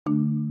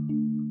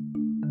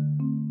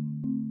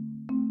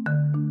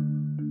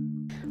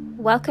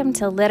Welcome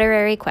to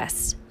Literary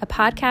Quest, a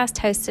podcast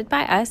hosted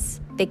by us,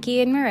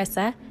 Vicki and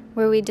Marissa,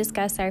 where we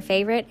discuss our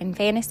favorite in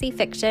fantasy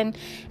fiction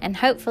and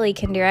hopefully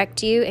can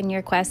direct you in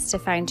your quest to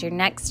find your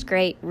next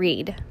great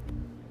read.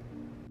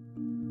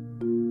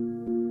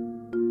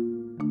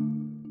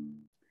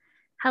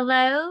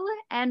 Hello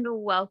and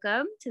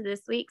welcome to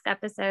this week's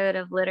episode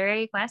of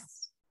Literary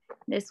Quest.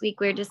 This week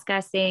we're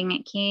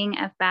discussing King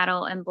of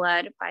Battle and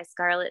Blood by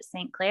Scarlett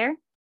St. Clair.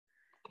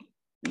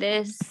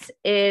 This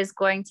is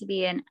going to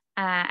be an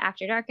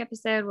After Dark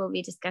episode. We'll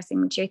be discussing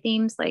mature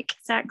themes like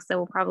sex, so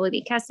we'll probably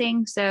be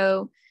cussing.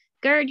 So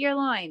gird your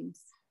loins.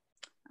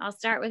 I'll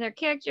start with our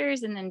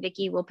characters and then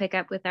Vicki will pick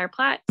up with our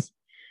plot.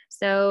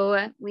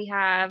 So we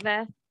have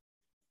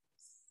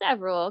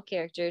several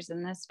characters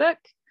in this book.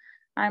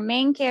 Our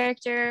main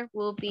character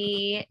will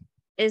be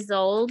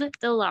Isolde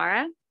de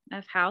Lara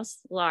of House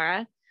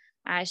Lara.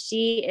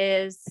 She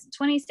is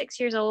 26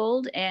 years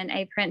old and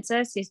a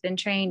princess who's been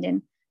trained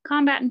in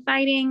combat and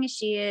fighting.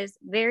 She is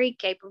very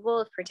capable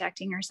of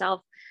protecting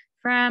herself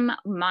from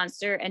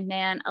monster and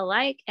man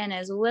alike and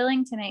is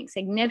willing to make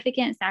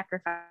significant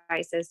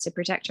sacrifices to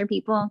protect her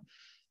people.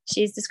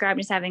 She's described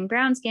as having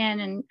brown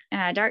skin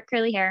and dark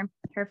curly hair.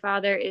 Her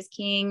father is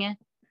King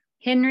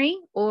Henry,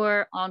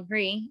 or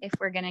Henri if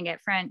we're going to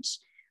get French,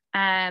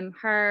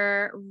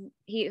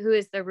 who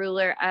is the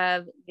ruler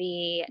of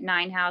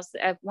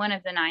one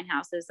of the 9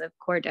 houses of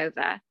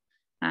Cordova.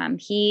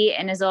 He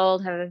and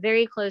Isolde have a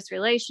very close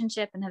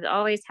relationship and have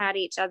always had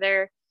each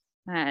other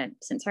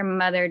since her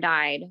mother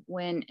died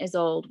when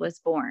Isolde was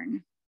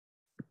born.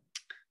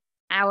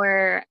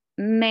 Our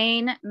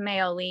main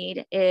male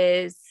lead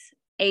is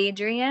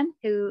Adrian,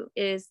 who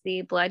is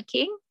the Blood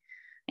King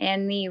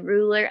and the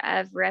ruler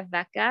of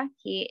Rebecca.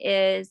 He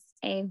is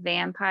a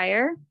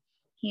vampire.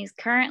 He's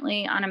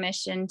currently on a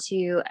mission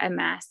to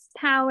amass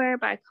power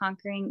by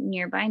conquering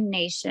nearby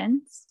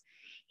nations.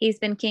 He's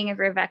been king of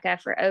Rebecca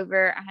for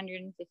over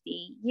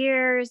 150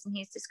 years, and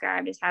he's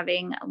described as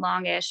having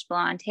longish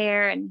blonde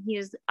hair, and he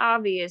is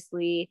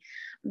obviously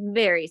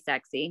very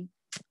sexy.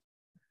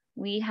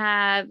 We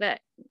have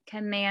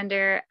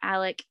Commander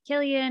Alec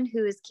Killian,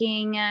 who is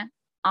King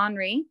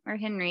Henri, or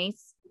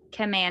Henry's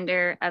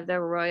commander of the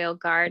Royal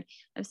Guard.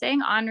 I'm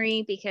saying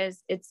Henri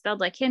because it's spelled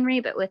like Henry,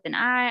 but with an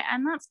I,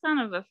 and that's kind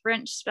of a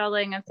French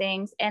spelling of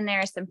things, and there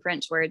are some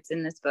French words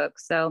in this book,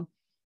 so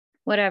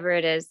whatever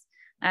it is.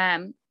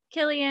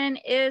 Killian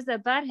is a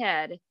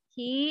butthead.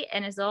 He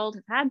and Isolde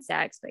have had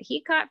sex, but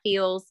he caught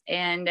feels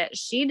and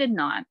she did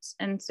not.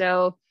 And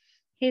so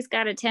he's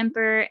got a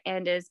temper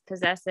and is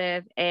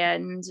possessive,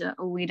 and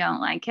we don't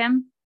like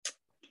him.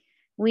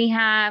 We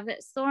have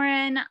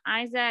Soren,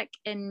 Isaac,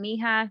 and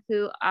Miha,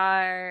 who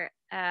are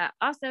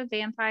also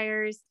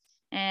vampires,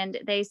 and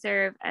they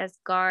serve as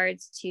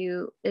guards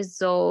to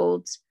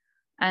Isolde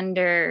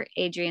under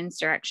Adrian's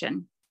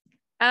direction.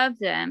 Of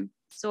them,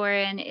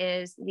 Soren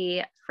is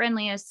the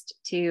friendliest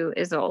to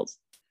Isolde.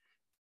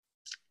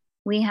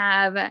 We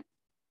have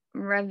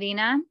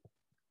Ravenna,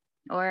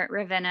 or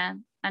Ravenna,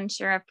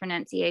 unsure of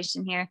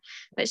pronunciation here,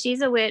 but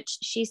she's a witch.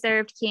 She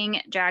served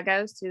King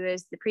Dragos, who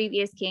is the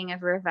previous king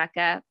of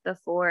Rebecca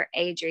before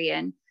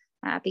Adrian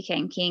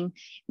became king.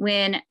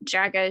 When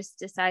Dragos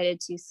decided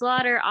to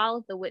slaughter all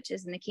of the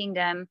witches in the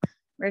kingdom,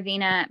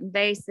 Ravenna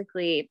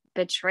basically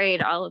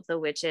betrayed all of the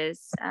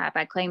witches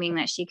by claiming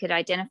that she could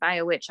identify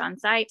a witch on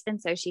sight,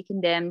 and so she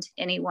condemned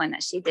anyone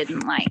that she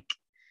didn't like.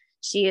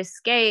 She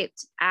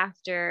escaped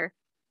after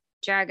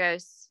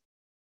Dragos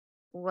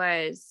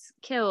was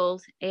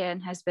killed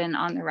and has been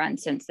on the run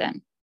since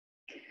then.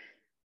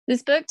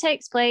 This book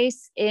takes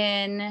place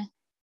in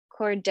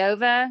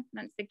Cordova.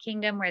 That's the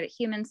kingdom where the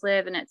humans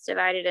live, and it's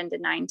divided into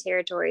 9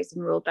 territories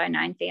and ruled by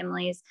 9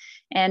 families.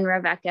 And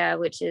Rebecca,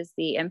 which is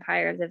the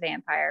empire of the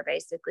vampire,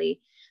 basically.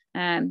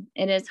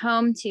 It is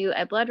home to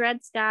a blood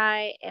red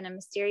sky and a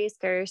mysterious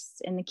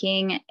curse, and the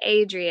king,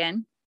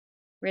 Adrian,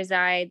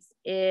 resides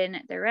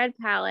in the Red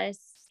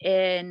Palace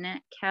in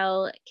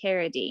Kel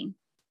Caridi.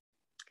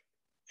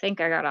 I think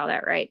I got all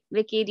that right.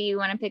 Vicki, do you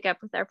want to pick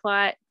up with our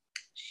plot?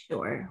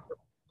 Sure.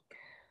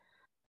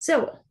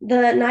 So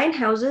the 9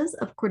 houses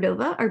of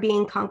Cordova are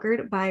being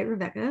conquered by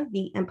Rebecca,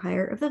 the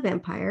empire of the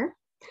vampire.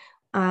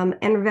 And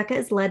Rebecca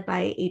is led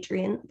by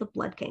Adrian, the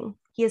Blood King.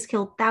 He has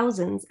killed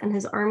thousands, and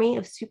his army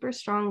of super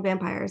strong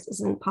vampires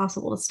is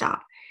impossible to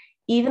stop.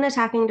 Even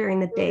attacking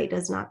during the day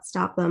does not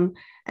stop them,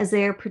 as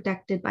they are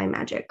protected by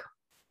magic.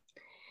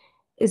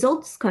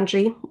 Isolde's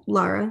country,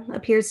 Lara,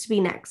 appears to be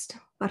next,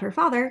 but her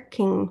father,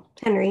 King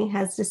Henry,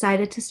 has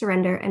decided to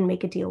surrender and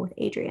make a deal with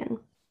Adrian.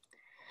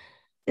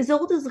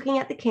 Isolde is looking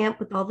at the camp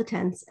with all the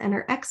tents, and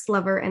her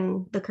ex-lover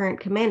and the current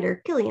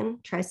commander, Killian,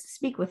 tries to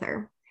speak with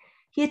her.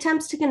 He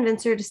attempts to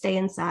convince her to stay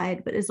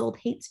inside, but Isolde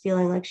hates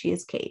feeling like she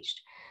is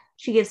caged.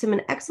 She gives him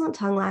an excellent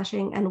tongue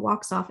lashing and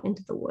walks off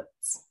into the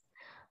woods.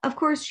 Of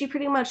course, she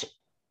pretty much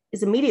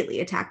is immediately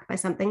attacked by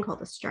something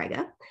called a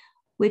striga,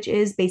 which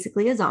is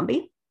basically a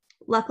zombie.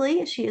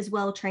 Luckily, she is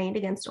well trained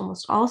against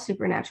almost all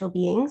supernatural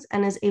beings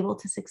and is able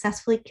to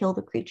successfully kill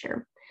the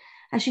creature.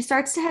 As she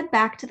starts to head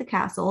back to the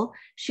castle,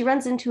 she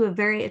runs into a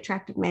very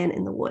attractive man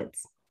in the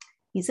woods.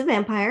 He's a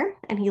vampire,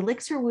 and he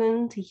licks her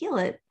wound to heal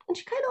it, and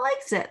she kind of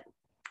likes it.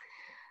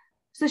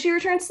 So she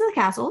returns to the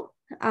castle,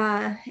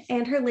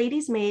 and her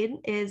lady's maid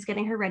is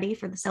getting her ready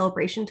for the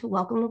celebration to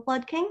welcome the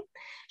Blood King.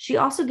 She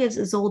also gives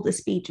Isolde a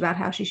speech about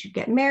how she should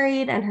get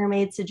married, and her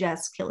maid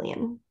suggests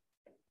Killian.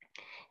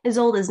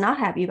 Isolde is not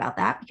happy about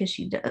that because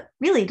she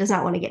really does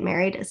not want to get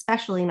married,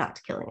 especially not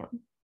to Killian.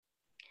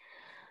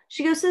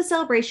 She goes to the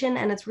celebration,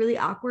 and it's really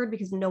awkward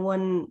because no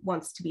one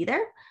wants to be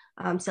there,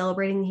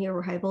 celebrating the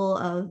arrival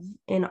of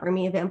an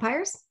army of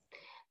vampires.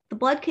 The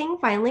Blood King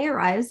finally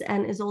arrives,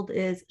 and Isolde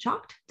is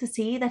shocked to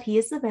see that he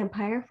is the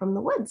vampire from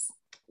the woods.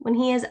 When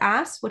he is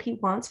asked what he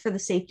wants for the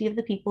safety of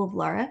the people of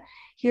Lara,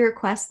 he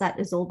requests that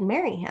Isolde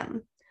marry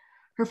him.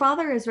 Her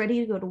father is ready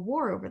to go to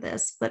war over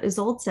this, but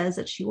Isolde says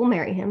that she will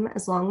marry him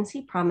as long as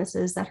he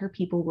promises that her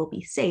people will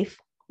be safe,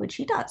 which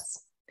he does.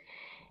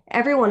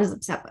 Everyone is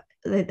upset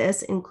with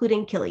this,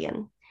 including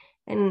Killian,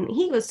 and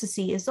he goes to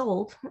see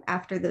Isolde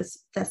after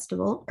this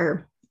festival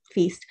or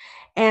feast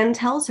and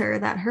tells her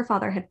that her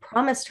father had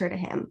promised her to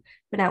him,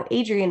 but now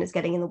Adrian is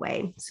getting in the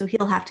way, so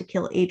he'll have to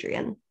kill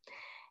Adrian.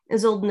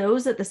 Isolde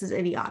knows that this is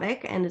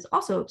idiotic and is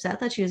also upset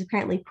that she was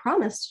apparently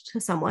promised to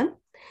someone.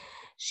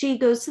 She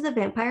goes to the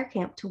vampire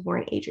camp to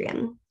warn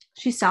Adrian.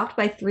 She's stopped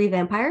by 3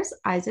 vampires,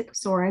 Isaac,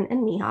 Soren,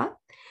 and Miha.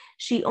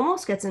 She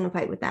almost gets in a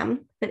fight with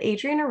them, but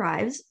Adrian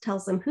arrives,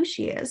 tells them who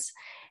she is,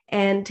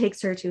 and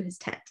takes her to his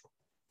tent.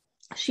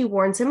 She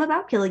warns him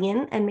about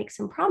Killian and makes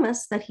him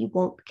promise that he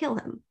won't kill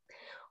him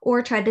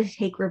or try to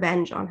take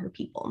revenge on her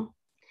people.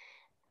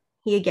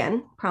 He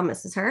again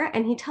promises her,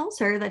 and he tells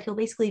her that he'll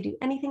basically do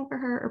anything for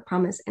her or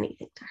promise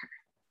anything to her.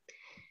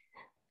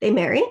 They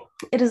marry.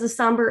 It is a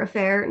somber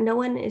affair. No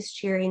one is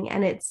cheering,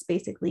 and it's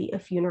basically a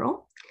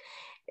funeral.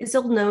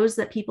 Isolde knows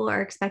that people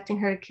are expecting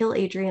her to kill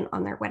Adrian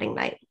on their wedding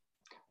night.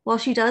 While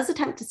she does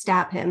attempt to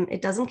stab him,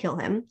 it doesn't kill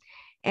him,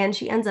 and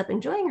she ends up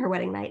enjoying her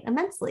wedding night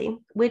immensely,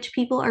 which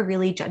people are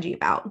really judgy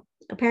about.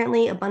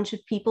 Apparently, a bunch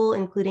of people,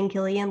 including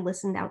Killian,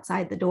 listened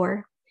outside the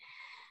door.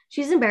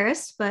 She's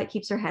embarrassed, but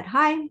keeps her head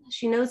high.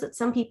 She knows that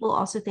some people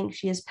also think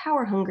she is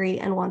power hungry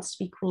and wants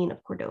to be queen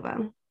of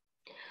Cordova.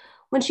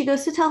 When she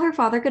goes to tell her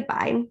father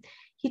goodbye,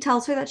 he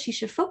tells her that she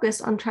should focus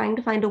on trying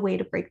to find a way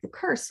to break the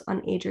curse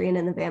on Adrian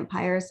and the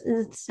vampires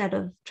instead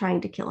of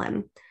trying to kill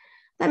him.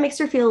 That makes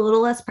her feel a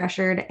little less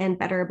pressured and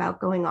better about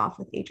going off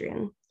with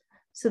Adrian.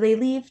 So they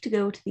leave to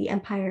go to the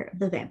Empire of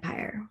the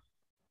Vampire.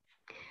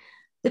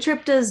 The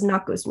trip does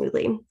not go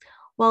smoothly.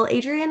 While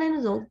Adrian and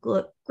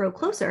Isolde grow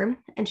closer,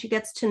 and she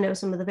gets to know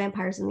some of the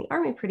vampires in the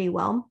army pretty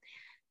well,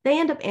 they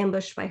end up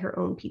ambushed by her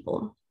own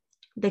people.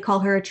 They call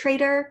her a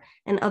traitor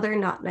and other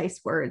not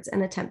nice words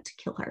and attempt to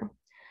kill her.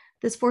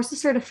 This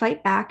forces her to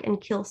fight back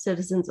and kill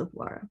citizens of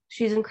Lara.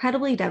 She's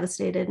incredibly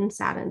devastated and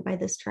saddened by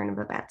this turn of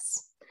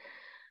events.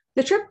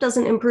 The trip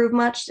doesn't improve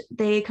much.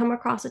 They come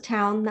across a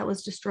town that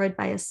was destroyed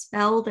by a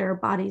spell. There are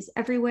bodies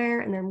everywhere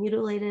and they're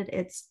mutilated.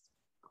 It's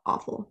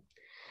awful.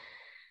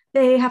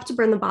 They have to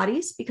burn the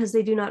bodies because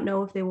they do not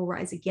know if they will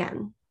rise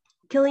again.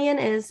 Killian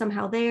is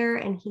somehow there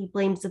and he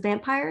blames the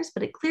vampires,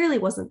 but it clearly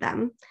wasn't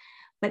them.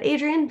 But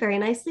Adrian very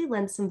nicely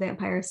lends some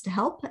vampires to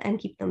help and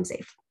keep them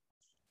safe.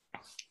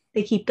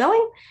 They keep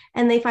going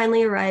and they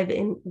finally arrive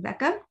in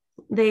Vecca.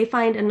 They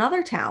find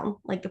another town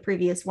like the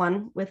previous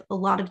one with a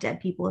lot of dead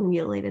people and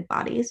mutilated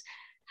bodies.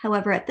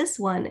 However, at this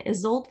one,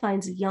 Isolde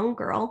finds a young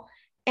girl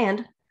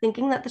and,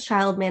 thinking that the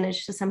child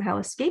managed to somehow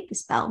escape the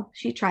spell,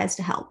 she tries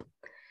to help.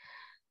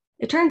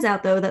 It turns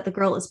out, though, that the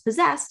girl is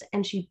possessed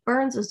and she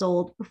burns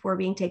Isolde before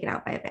being taken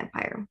out by a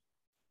vampire.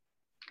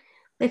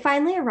 They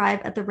finally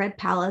arrive at the Red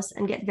Palace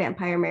and get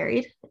vampire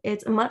married.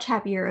 It's a much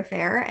happier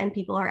affair and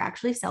people are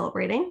actually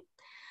celebrating.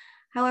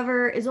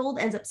 However, Isolde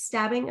ends up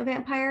stabbing a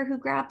vampire who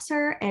grabs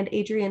her, and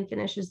Adrian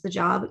finishes the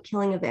job,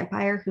 killing a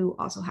vampire who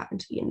also happened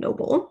to be a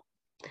noble.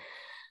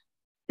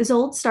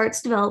 Isolde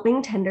starts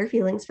developing tender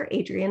feelings for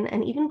Adrian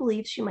and even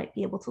believes she might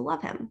be able to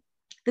love him.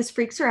 This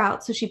freaks her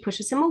out, so she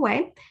pushes him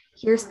away.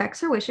 He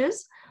respects her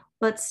wishes,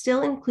 but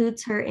still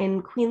includes her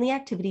in queenly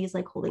activities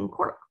like holding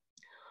court.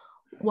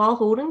 While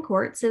holding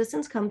court,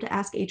 citizens come to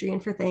ask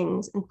Adrian for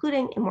things,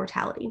 including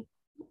immortality.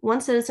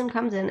 One citizen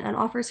comes in and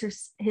offers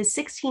his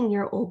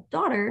 16-year-old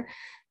daughter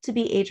to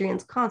be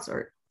Adrian's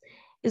consort.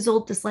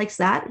 Isolde dislikes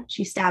that.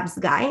 She stabs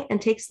the guy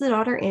and takes the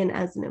daughter in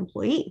as an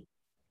employee.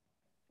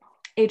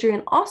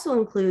 Adrian also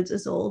includes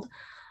Isolde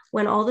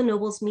when all the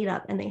nobles meet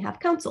up and they have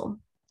council.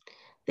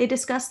 They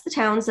discuss the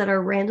towns that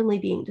are randomly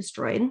being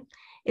destroyed.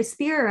 It's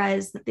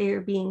theorized that they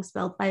are being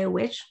spelled by a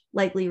witch,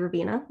 likely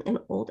Ravina, an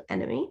old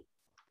enemy.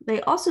 They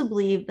also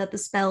believe that the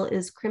spell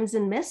is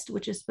Crimson Mist,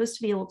 which is supposed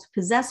to be able to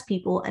possess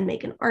people and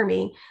make an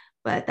army,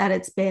 but that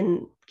it's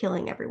been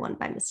killing everyone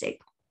by mistake.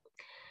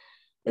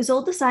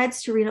 Isolde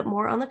decides to read up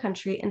more on the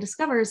country and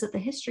discovers that the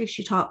history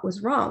she taught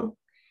was wrong.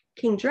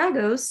 King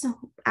Dragos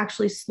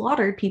actually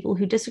slaughtered people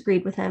who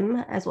disagreed with him,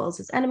 as well as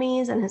his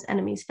enemies and his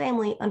enemies'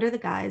 family, under the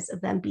guise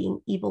of them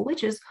being evil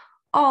witches,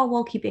 all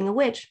while keeping a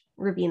witch,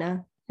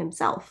 Ravina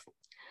himself.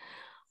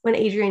 When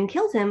Adrian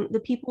killed him, the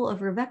people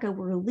of Rebecca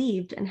were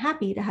relieved and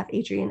happy to have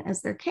Adrian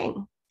as their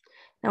king.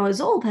 Now,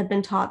 Isolde had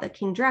been taught that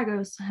King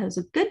Dragos was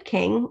a good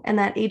king and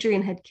that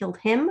Adrian had killed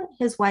him,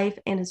 his wife,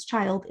 and his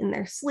child in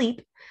their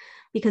sleep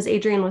because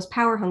Adrian was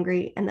power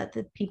hungry and that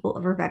the people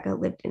of Rebecca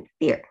lived in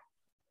fear.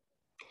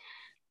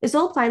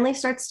 Isolde finally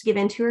starts to give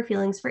in to her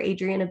feelings for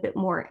Adrian a bit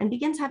more and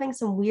begins having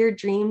some weird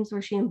dreams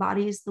where she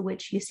embodies the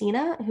witch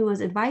Ysina, who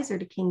was advisor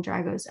to King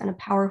Dragos and a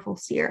powerful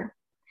seer.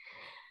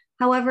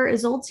 However,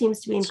 Isolde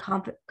seems to be in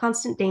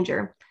constant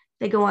danger.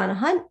 They go on a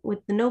hunt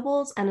with the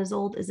nobles, and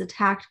Isolde is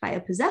attacked by a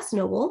possessed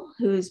noble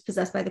who's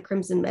possessed by the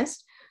Crimson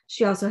Mist.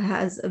 She also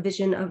has a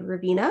vision of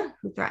Ravina,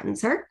 who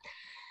threatens her.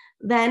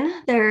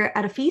 Then they're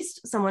at a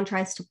feast. Someone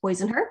tries to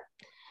poison her.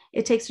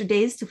 It takes her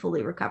days to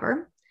fully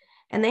recover.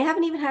 And they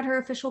haven't even had her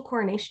official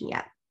coronation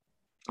yet,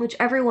 which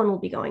everyone will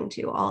be going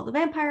to, all the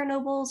vampire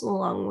nobles,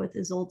 along with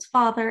Isolde's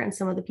father and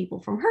some of the people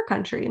from her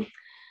country.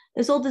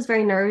 Isolde is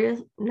very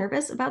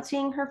nervous about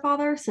seeing her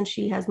father since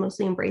she has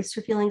mostly embraced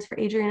her feelings for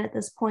Adrian at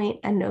this point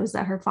and knows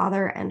that her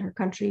father and her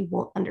country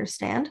won't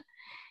understand.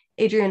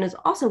 Adrian is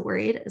also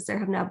worried as there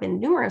have now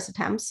been numerous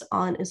attempts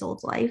on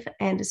Isolde's life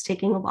and is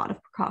taking a lot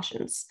of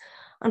precautions.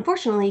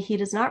 Unfortunately, he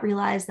does not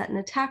realize that an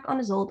attack on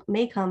Isolde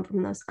may come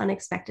from this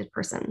unexpected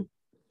person.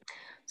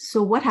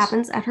 So what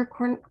happens at her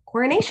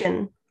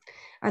coronation?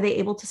 Are they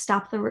able to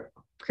stop the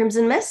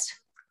Crimson Mist?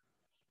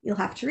 You'll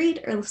have to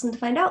read or listen to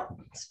find out.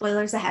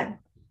 Spoilers ahead.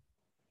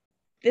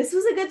 This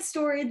was a good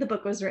story. The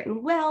book was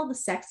written well. The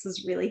sex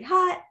was really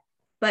hot,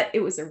 but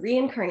it was a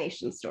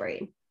reincarnation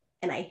story.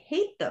 And I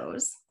hate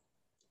those.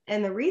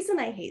 And the reason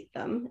I hate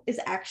them is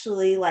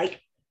actually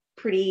like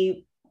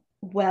pretty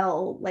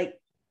well like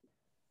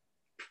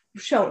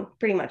shown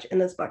pretty much in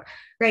this book,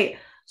 right?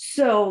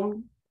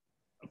 So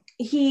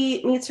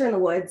he meets her in the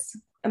woods,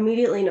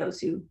 immediately knows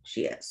who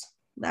she is,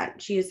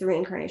 that she is the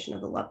reincarnation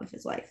of the love of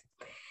his life.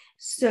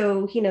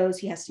 So he knows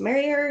he has to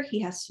marry her. He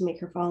has to make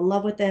her fall in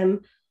love with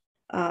him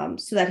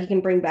so that he can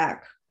bring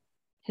back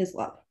his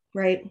love,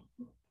 right?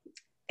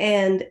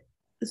 And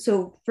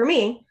so for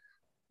me,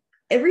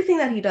 everything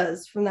that he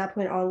does from that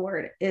point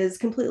onward is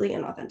completely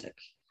inauthentic.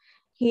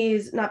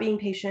 He's not being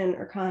patient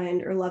or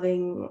kind or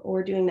loving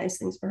or doing nice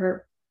things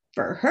for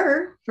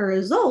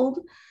Isolde.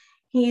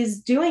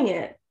 He's doing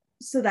it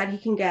so that he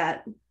can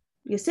get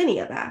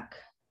Yesenia back,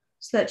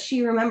 so that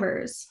she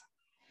remembers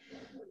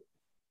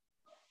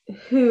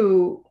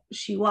who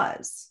she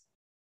was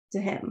to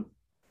him.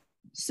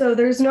 So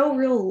there's no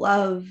real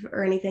love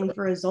or anything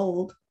for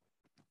Isolde.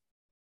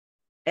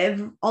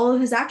 All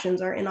of his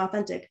actions are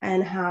inauthentic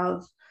and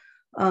have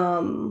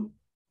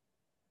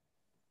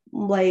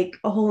like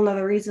a whole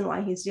nother reason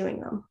why he's doing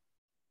them.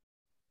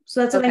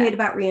 So that's what I hate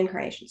about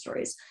reincarnation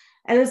stories.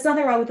 And there's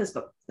nothing wrong with this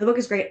book. The book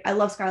is great. I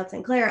love Scarlett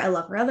St. Clair. I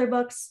love her other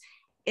books.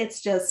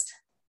 It's just,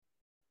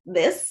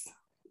 this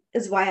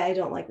is why I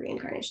don't like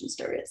reincarnation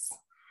stories.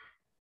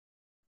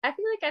 I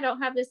feel like I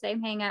don't have the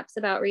same hangups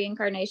about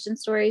reincarnation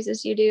stories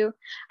as you do.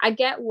 I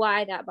get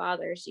why that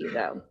bothers you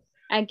though.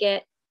 I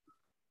get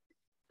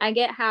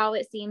how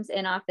it seems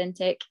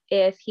inauthentic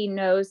if he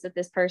knows that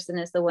this person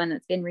is the one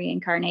that's been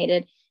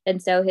reincarnated.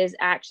 And so his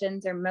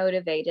actions are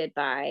motivated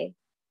by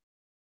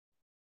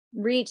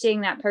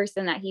reaching that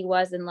person that he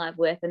was in love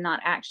with and not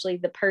actually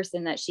the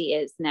person that she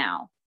is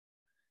now.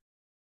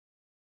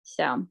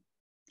 So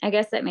I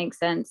guess that makes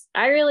sense.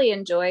 I really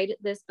enjoyed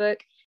this book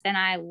and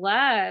I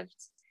loved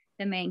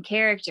the main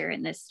character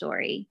in this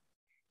story,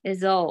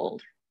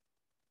 Isolde.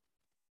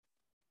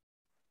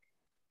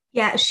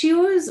 Yeah, she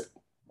was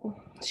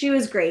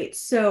great.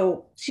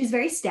 So she's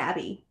very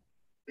stabby.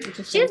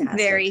 She's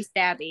very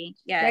stabby.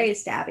 Yeah. Very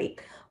stabby.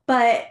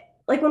 But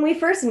like when we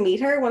first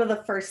meet her, one of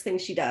the first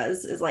things she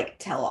does is like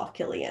tell off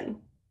Killian,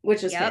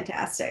 which is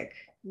fantastic.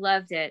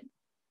 Loved it.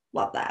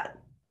 Love that.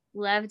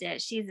 Loved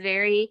it. She's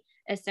very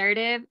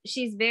assertive.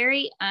 She's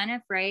very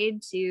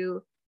unafraid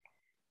to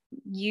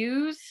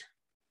use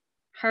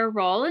her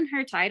role and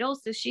her title.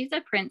 So she's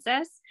a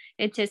princess,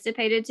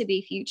 anticipated to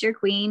be future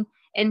queen,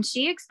 and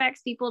she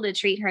expects people to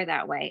treat her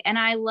that way. And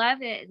I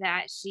love it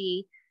that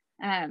she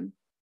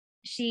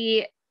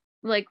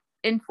like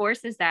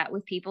enforces that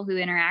with people who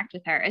interact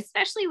with her,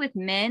 especially with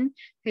men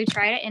who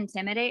try to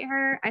intimidate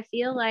her. I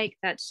feel like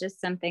that's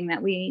just something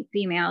that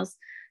females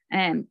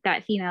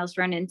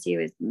run into,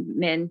 is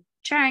men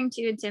trying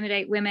to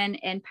intimidate women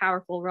in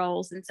powerful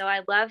roles. And so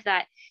I love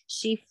that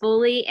she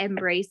fully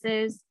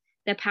embraces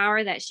the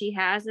power that she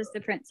has as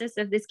the princess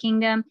of this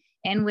kingdom.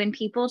 And when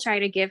people try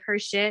to give her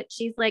shit,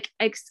 she's like,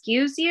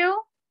 excuse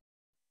you,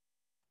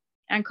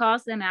 and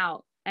calls them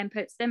out and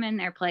puts them in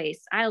their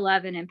place. I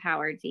love an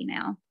empowered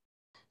female.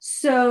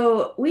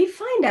 So we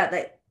find out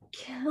that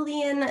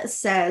Killian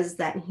says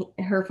that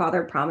her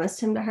father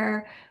promised him to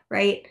her,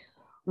 right?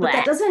 But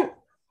that doesn't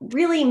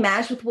really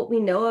match with what we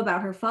know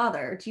about her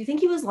father. Do you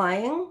think he was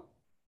lying?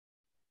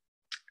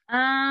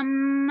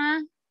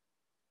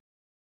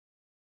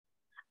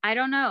 I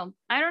don't know.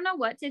 I don't know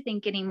what to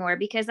think anymore,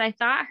 because I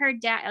thought her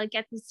dad, like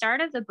at the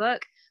start of the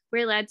book,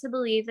 we're led to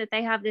believe that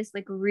they have this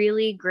like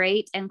really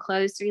great and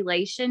close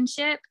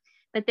relationship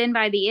But then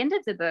by the end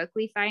of the book,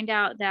 we find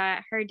out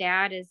that her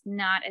dad is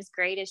not as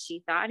great as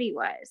she thought he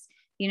was.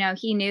 You know,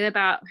 he knew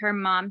about her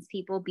mom's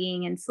people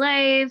being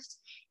enslaved,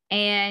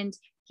 and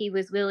he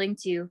was willing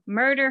to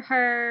murder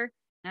her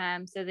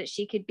so that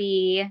she could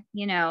be,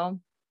 you know,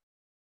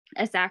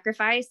 a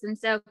sacrifice. And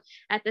so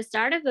at the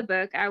start of the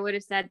book, I would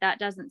have said that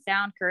doesn't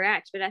sound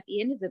correct. But at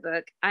the end of the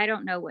book, I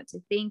don't know what to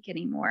think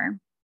anymore.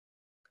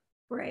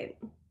 Right.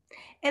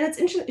 And it's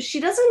interesting. She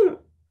doesn't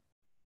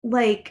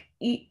like,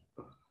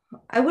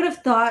 I would have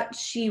thought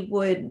she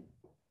would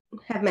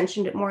have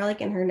mentioned it more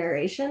like in her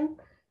narration,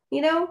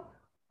 you know,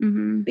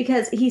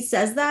 because he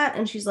says that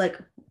and she's like,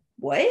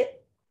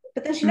 what?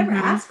 But then she never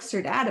asks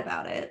her dad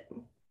about it.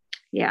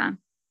 Yeah.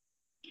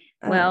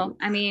 Well,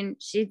 I mean,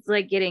 she's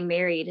like getting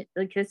married.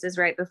 Like this is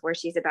right before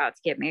she's about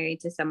to get married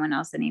to someone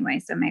else anyway.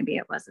 So maybe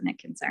it wasn't a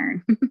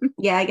concern.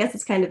 Yeah, I guess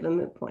it's kind of a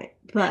moot point,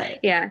 but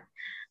yeah.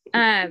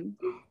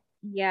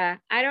 Yeah,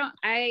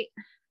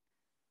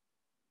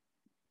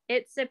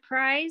 it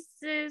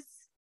surprises.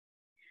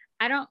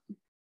 I don't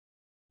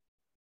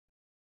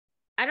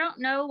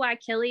know why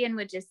Killian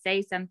would just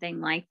say something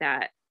like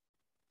that.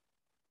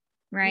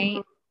 Right.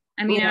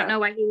 I mean, I don't know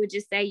why he would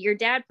just say, your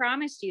dad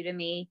promised you to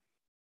me.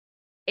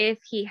 If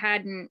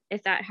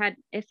that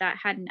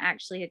hadn't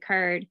actually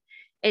occurred.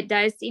 It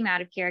does seem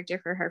out of character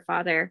for her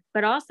father,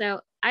 but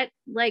also I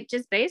like,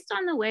 just based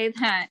on the way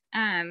that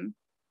I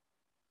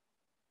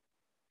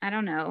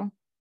don't know,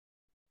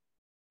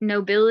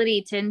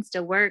 nobility tends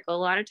to work. A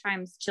lot of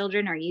times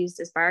children are used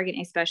as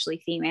bargaining,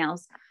 especially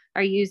females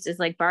are used as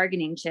like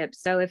bargaining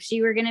chips. So if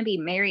she were going to be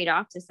married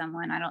off to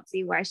someone, I don't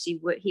see why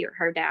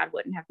her dad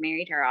wouldn't have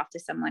married her off to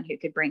someone who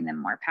could bring them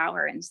more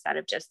power instead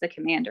of just the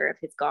commander of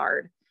his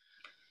guard.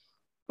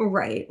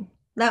 Right.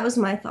 That was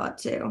my thought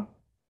too.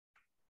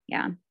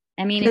 Yeah.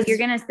 I mean, if you're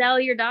going to sell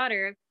your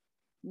daughter,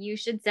 you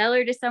should sell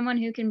her to someone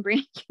who can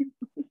bring you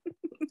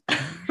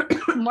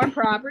more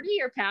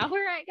property or power,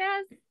 I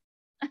guess.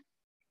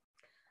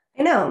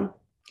 I know.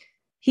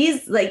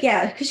 He's like,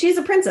 yeah, because she's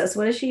a princess.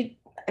 What is she?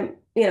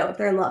 You know, if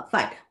they're in love,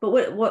 fine. But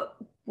what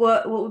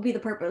would be the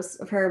purpose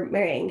of her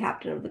marrying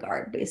captain of the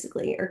guard,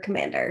 basically, or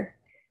commander?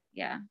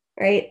 Yeah.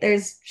 Right.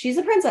 She's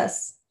a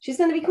princess. She's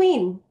going to be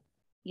queen.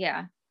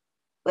 Yeah.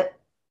 But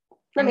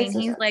I mean,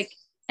 he's like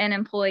an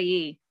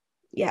employee.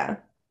 Yeah.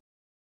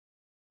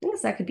 I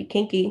guess that could be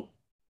kinky.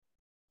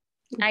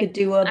 You could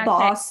do a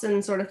boss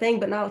and sort of thing,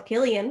 but not with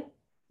Killian.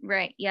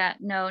 Right. Yeah.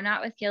 No,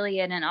 not with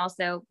Killian. And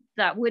also,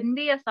 that wouldn't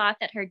be a thought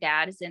that her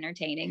dad is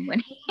entertaining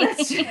when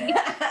he's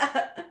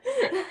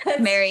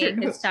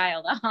marrying his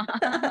child.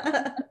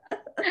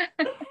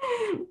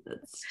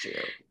 That's true.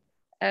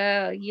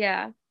 Oh,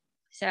 yeah.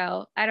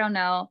 So I don't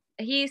know.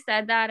 He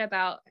said that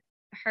about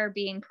her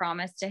being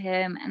promised to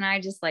him, and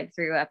I just like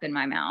threw up in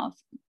my mouth.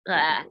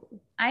 Blah.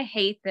 I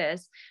hate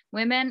this.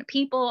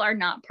 People are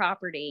not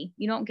property.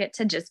 You don't get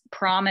to just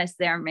promise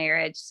their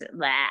marriage.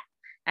 Blah.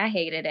 I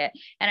hated it.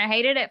 And I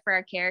hated it for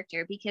our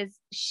character because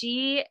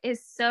she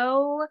is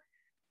so,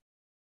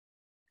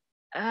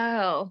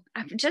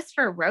 just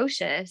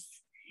ferocious.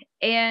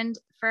 And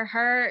for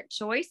her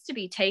choice to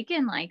be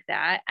taken like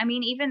that, I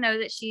mean, even though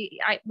that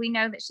we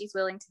know that she's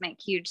willing to make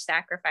huge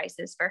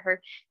sacrifices for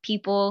her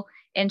people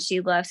and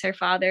she loves her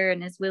father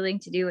and is willing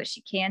to do what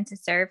she can to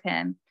serve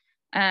him.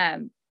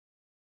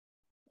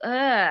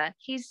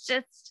 He's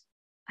just,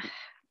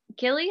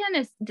 Killian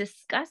is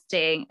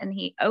disgusting and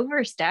he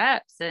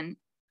oversteps, and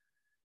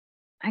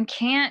I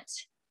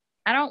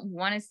don't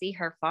want to see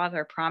her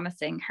father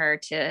promising her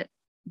to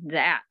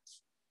that.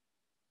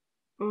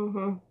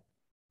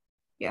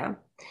 Yeah.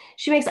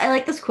 I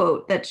like this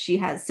quote that she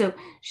has. So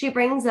she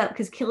brings up,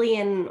 because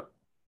Killian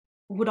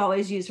would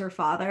always use her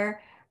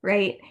father,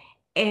 right?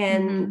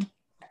 And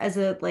as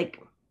a, like,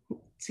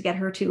 to get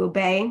her to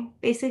obey,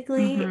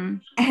 basically.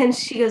 And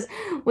she goes,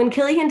 when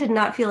Killian did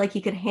not feel like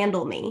he could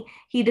handle me,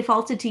 he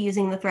defaulted to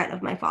using the threat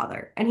of my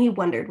father. And he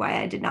wondered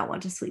why I did not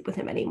want to sleep with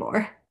him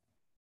anymore.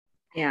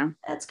 Yeah.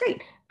 That's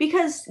great.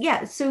 Because,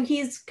 yeah, so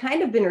he's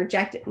kind of been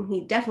rejected.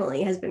 He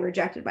definitely has been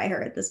rejected by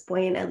her at this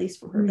point, at least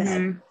from her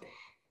bed.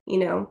 You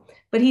know,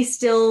 but he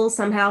still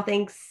somehow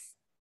thinks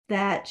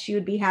that she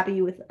would be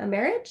happy with a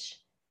marriage.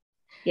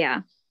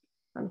 Yeah.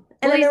 And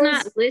he's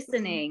not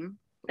listening.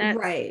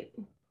 Right.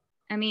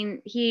 I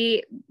mean,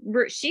 she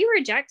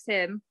rejects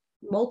him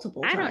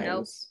multiple times. I don't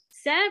know,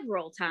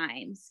 several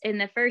times in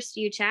the first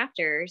few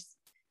chapters,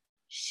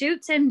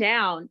 shoots him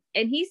down,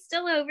 and he's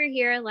still over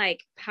here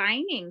like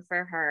pining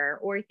for her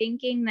or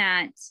thinking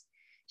that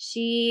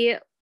she,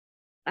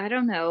 I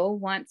don't know,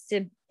 wants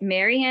to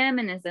marry him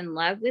and is in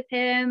love with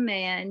him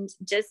and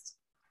just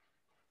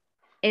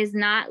is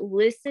not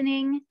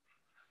listening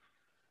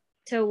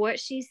to what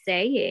she's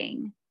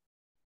saying.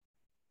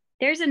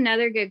 There's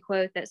another good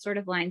quote that sort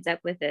of lines up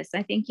with this.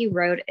 I think you've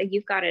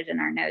got it in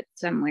our notes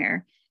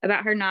somewhere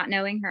about her not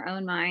knowing her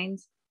own mind.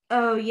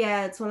 Oh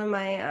yeah, it's one of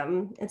my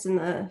it's in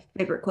the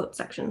favorite quote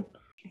section.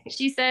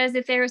 She says,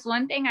 if there was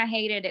one thing I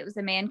hated, it was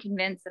a man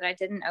convinced that I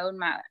didn't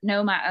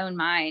know my own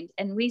mind.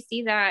 And we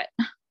see that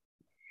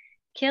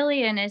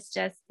Killian is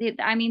just,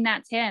 I mean,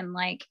 that's him.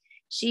 Like,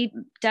 she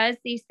does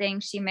these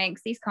things, she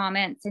makes these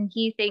comments, and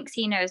he thinks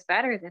he knows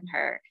better than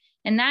her.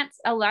 And that's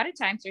a lot of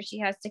times where she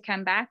has to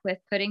come back with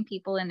putting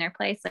people in their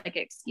place, like,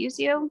 excuse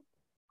you,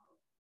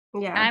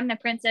 Yeah. I'm the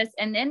princess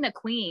and then the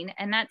queen.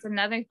 And that's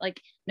another,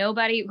 like,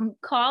 nobody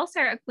calls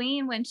her a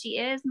queen when she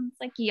is. And it's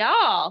like,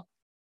 y'all.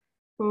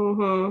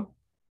 Mm-hmm.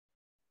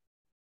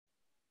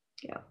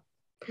 Yeah.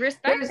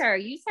 Respect her.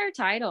 Use her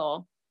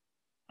title.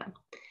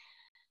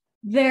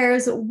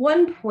 There's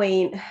one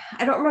point,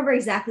 I don't remember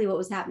exactly what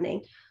was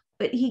happening,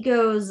 but he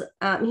goes,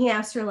 he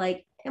asked her,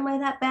 like, am I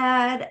that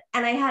bad?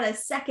 And I had a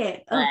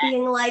second of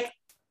being like,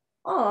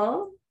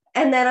 oh.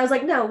 And then I was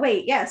like, no,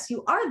 wait, yes,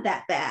 you are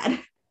that bad.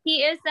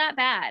 He is that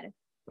bad.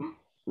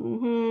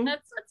 Mm-hmm.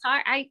 That's what's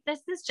hard.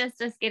 This is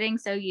just us getting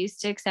so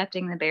used to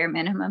accepting the bare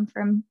minimum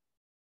from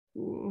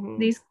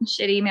these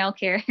shitty male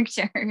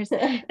characters.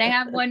 They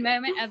have one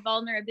moment of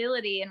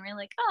vulnerability and we're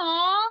like,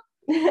 oh.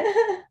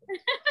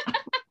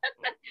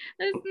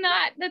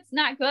 that's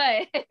not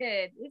good.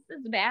 This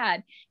is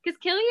bad. Because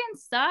Killian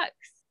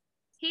sucks.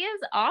 He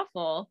is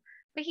awful.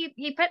 But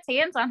he puts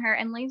hands on her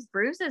and leaves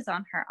bruises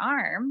on her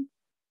arm.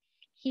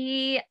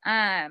 He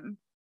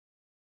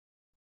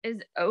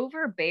is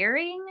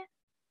overbearing.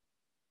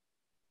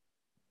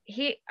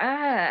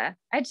 I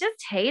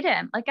just hate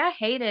him. Like, I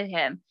hated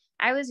him.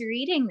 I was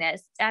reading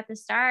this at the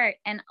start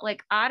and,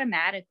 like,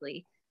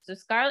 automatically. So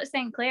Scarlett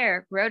St.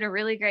 Clair wrote a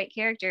really great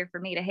character for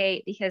me to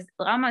hate, because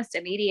almost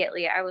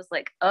immediately I was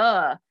like,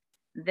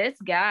 this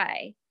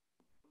guy.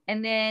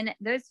 And then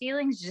those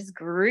feelings just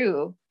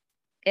grew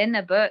in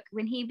the book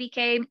when he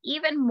became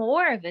even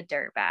more of a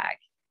dirtbag.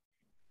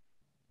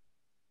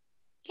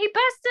 He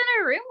busts in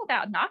her room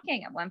without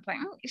knocking at one point.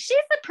 She's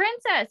the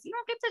princess. You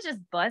don't get to just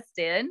bust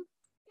in.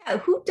 Yeah,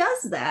 who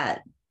does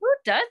that? Who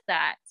does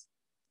that?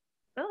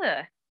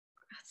 Ugh.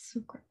 That's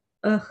so gross.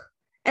 Ugh.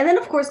 And then,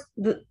 of course,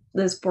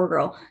 this poor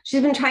girl,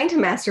 she's been trying to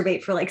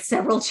masturbate for like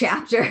several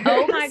chapters.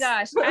 Oh my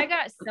gosh. I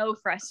got so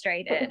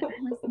frustrated.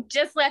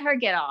 Just let her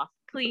get off,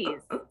 please.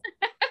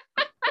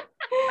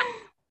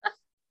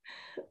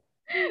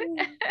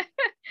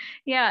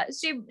 Yeah,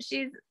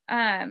 she's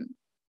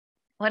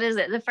what is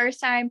it? The first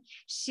time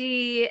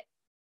she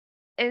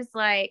is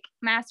like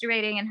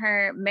masturbating and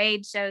her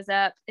maid shows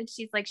up and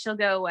she's like, she'll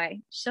go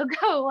away.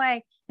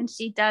 And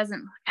she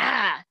doesn't.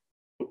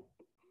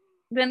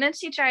 Then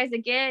she tries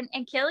again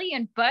and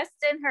Killian busts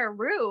in her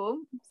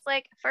room. It's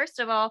like, first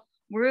of all,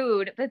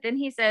 rude. But then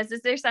he says,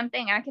 is there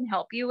something I can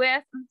help you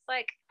with? It's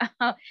like,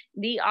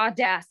 the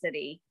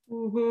audacity.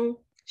 Mm-hmm.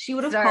 She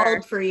would have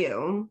called for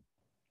you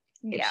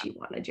if she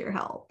wanted your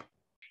help.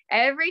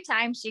 Every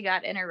time she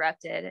got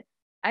interrupted,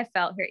 I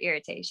felt her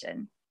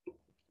irritation.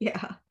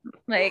 Yeah.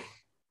 Like,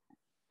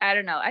 I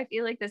don't know. I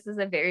feel like this is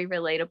a very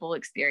relatable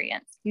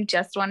experience. You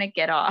just want to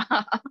get off.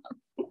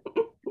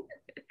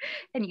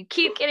 And you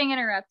keep getting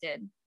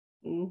interrupted.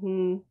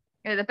 Mm-hmm.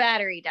 Or the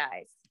battery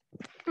dies.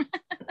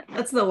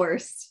 That's the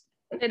worst.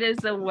 It is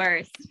the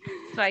worst.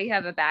 That's why you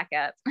have a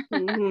backup.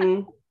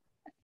 Mm-hmm.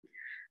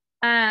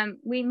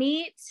 We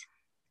meet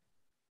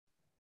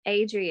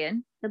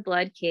Adrian, the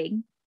Blood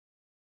King,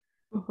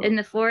 in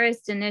the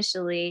forest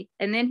initially,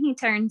 and then he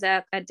turns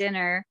up at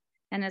dinner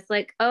and it's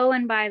like, oh,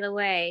 and by the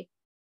way,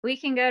 we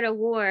can go to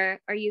war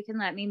or you can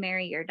let me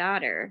marry your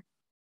daughter.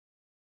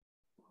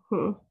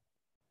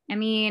 I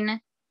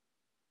mean,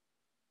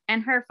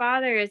 and her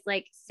father is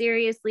like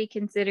seriously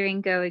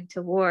considering going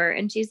to war,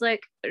 and she's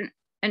like,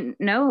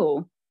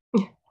 no.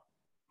 We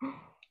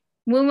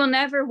will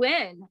never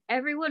win.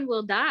 Everyone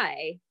will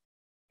die.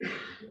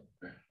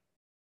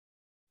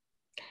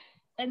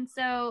 And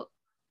so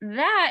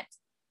that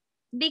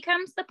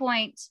becomes the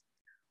point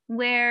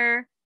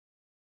where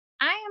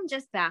I am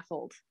just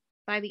baffled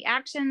by the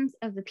actions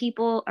of the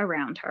people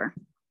around her.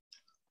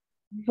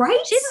 Right?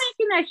 She's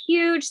making a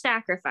huge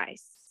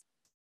sacrifice.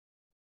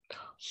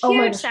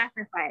 Huge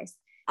sacrifice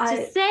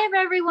to save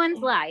everyone's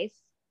life.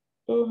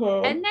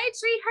 And they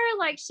treat her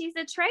like she's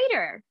a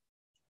traitor.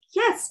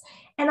 Yes.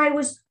 And I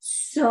was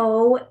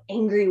so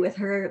angry with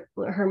her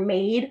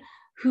maid,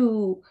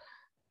 who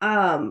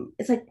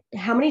it's like,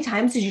 how many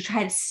times did you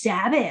try to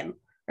stab him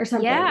or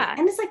something? Yeah.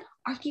 And it's like,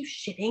 are you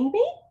shitting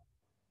me?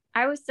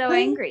 I was so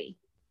angry.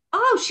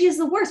 Oh, she is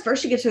the worst.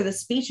 First she gives her the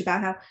speech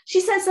about how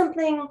she says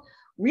something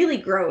really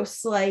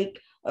gross, like,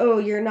 oh,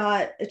 you're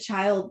not a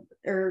child,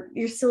 or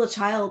you're still a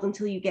child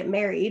until you get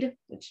married,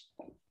 which,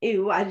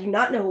 ew, I do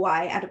not know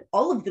why out of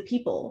all of the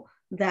people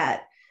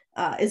that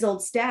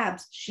Isolde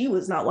stabs, she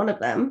was not one of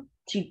them.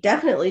 She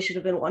definitely should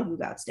have been one who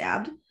got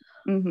stabbed.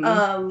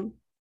 Mm-hmm.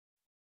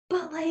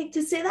 But like,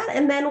 to say that,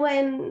 and then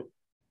when,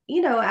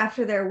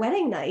 after their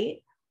wedding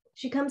night,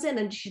 she comes in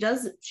and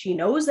she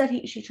knows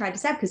that she tried to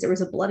stab because there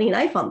was a bloody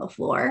knife on the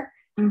floor,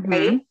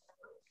 right?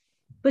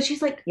 But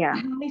she's like, how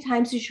many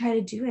times did you try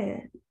to do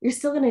it? You're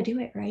still gonna do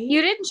it, right?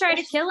 You didn't try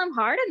to kill him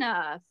hard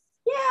enough.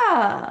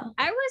 Yeah.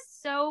 I was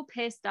so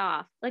pissed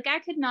off. Like, I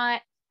could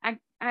not.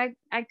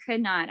 I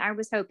could not. I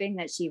was hoping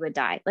that she would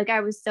die. Like, I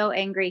was so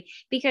angry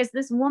because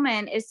this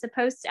woman is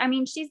supposed to, I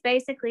mean, she's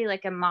basically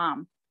like a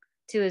mom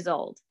to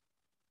Isolde.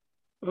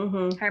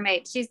 Mm-hmm. her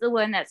maid. She's the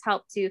one that's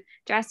helped to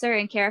dress her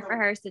and care for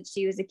her since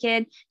she was a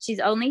kid. She's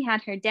only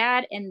had her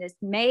dad and this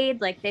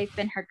maid, like they've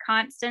been her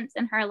constants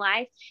in her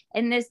life.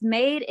 And this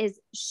maid is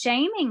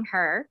shaming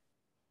her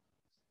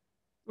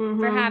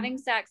for having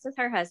sex with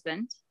her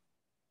husband,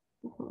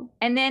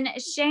 and then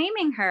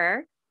shaming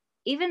her,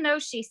 even though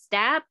she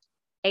stabbed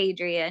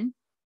Adrian,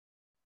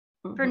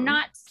 for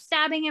not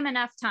stabbing him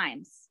enough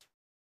times,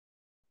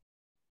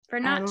 for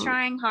not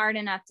trying hard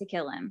enough to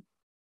kill him.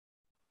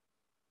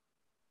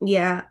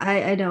 Yeah,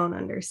 I don't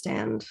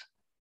understand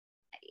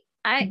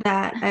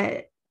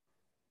that.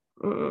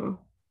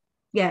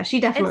 Yeah, she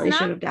definitely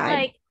should have died.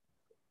 Like,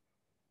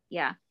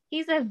 yeah,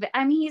 he's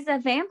a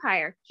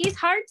vampire. He's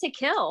hard to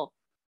kill.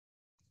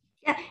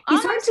 Yeah,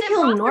 he's hard to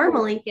kill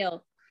normally. To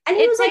kill. And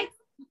he was like,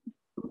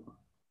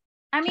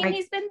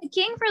 he's been the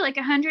king for like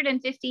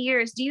 150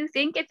 years. Do you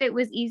think if it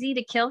was easy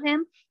to kill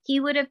him,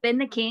 he would have been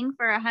the king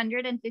for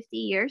 150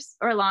 years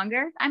or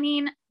longer? I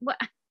mean, what?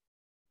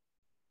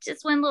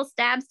 Just one little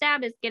stab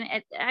is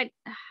gonna. I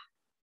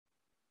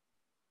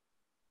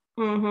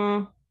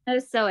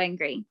was so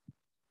angry.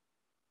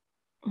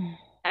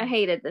 I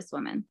hated this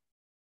woman.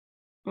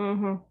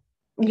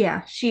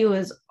 Yeah, she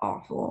was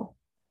awful.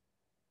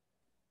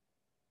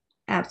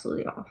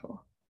 Absolutely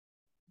awful.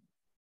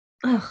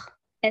 Ugh.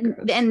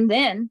 And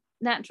then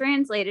that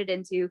translated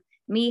into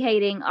me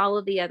hating all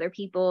of the other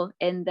people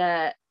in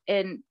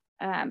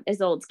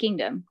Isolde's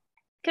kingdom,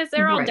 because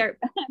they're all dirt.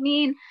 I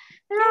mean,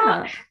 they're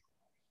all.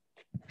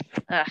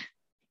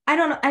 I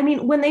don't know. I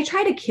mean, when they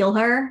try to kill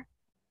her,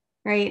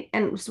 right?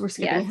 And so we're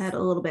skipping ahead a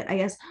little bit, I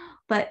guess.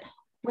 But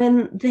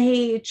when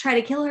they try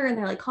to kill her and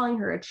they're like calling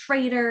her a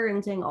traitor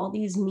and saying all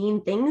these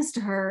mean things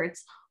to her,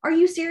 it's, are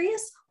you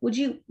serious? Would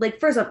you, like,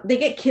 first off, they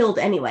get killed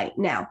anyway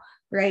now,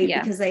 right?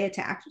 Yeah. Because they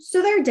attacked.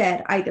 So they're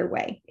dead either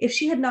way. If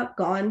she had not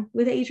gone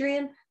with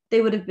Adrian,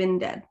 they would have been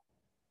dead.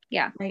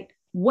 Yeah. Right.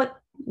 What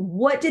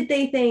did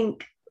they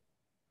think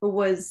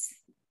was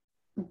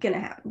gonna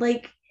happen?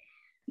 Like,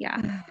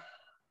 yeah.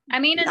 I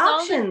mean, it's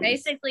all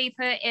basically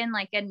put in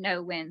like a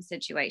no-win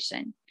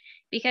situation,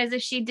 because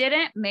if she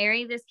didn't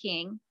marry this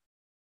king,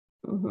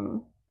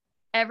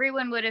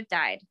 everyone would have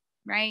died,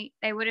 right?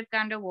 They would have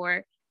gone to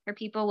war, her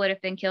people would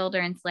have been killed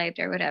or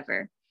enslaved or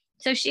whatever.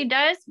 So she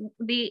does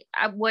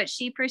what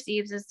she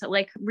perceives as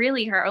like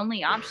really her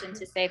only option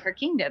to save her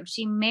kingdom.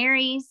 She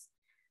marries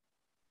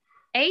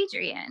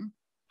Adrian,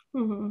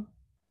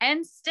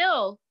 and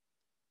still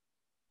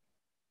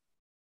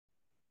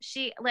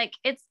she, like,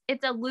 it's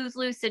a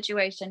lose-lose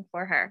situation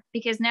for her,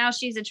 because now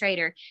she's a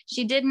traitor.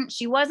 She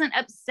wasn't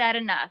upset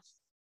enough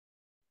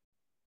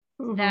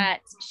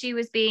that she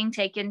was being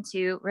taken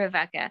to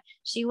Rebecca.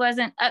 She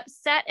wasn't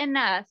upset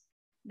enough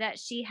that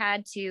she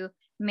had to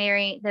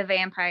marry the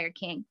vampire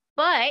king.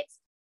 But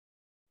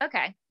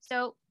okay,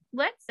 so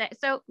let's say,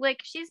 so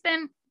like, she's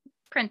been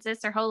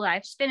princess her whole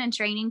life. She's been in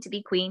training to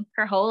be queen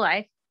her whole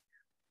life.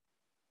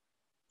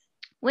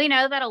 We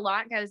know that a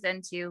lot goes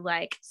into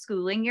like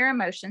schooling your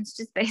emotions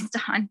just based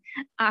on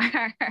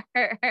our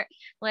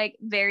like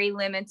very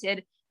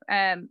limited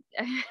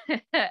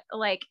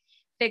like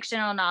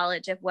fictional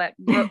knowledge of what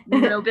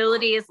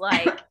nobility is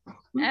like.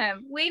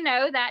 We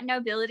know that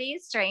nobility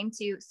is trained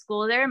to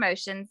school their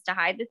emotions to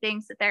hide the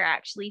things that they're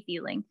actually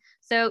feeling.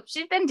 So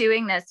she's been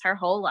doing this her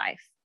whole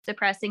life,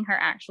 suppressing her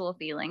actual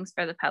feelings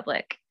for the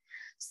public.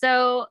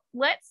 So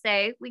let's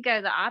say we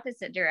go the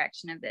opposite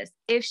direction of this.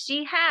 If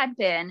she had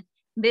been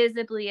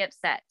visibly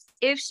upset,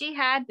 if she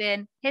had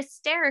been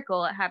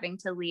hysterical at having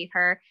to leave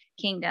her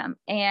kingdom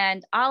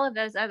and all of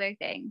those other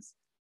things,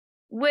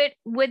 would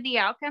the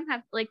outcome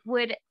have, like,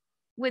 would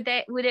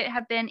it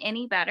have been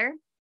any better?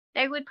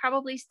 They would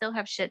probably still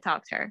have shit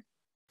talked her.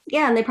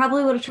 Yeah, and they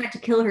probably would have tried to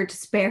kill her to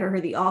spare her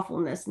the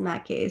awfulness in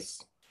that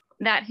case.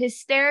 That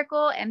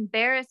hysterical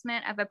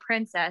embarrassment of a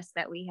princess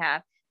that we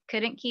have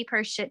couldn't keep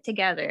her shit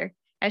together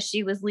as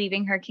she was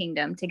leaving her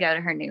kingdom to go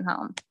to her new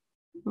home.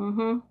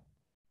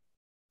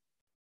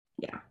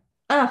 Yeah.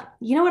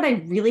 You know what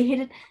I really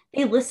hated?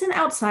 They listen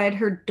outside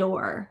her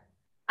door.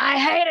 I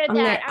hated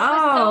that. I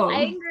was so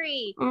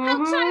angry.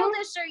 How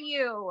childish are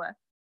you?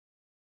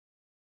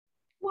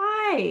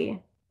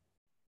 Why?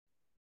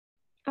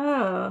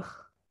 Ugh.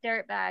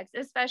 Dirtbags,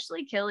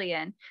 especially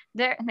Killian.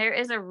 There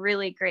is a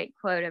really great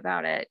quote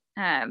about it.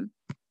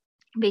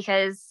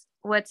 Because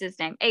what's his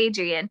name?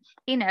 Adrian,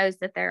 he knows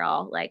that they're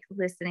all like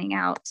listening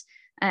out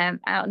in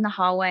the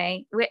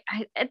hallway.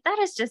 That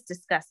is just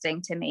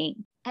disgusting to me.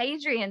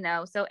 Adrian,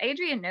 though, so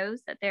Adrian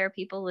knows that there are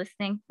people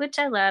listening, which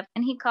I love,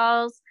 and he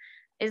calls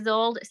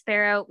Isolde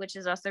Sparrow, which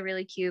is also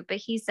really cute, but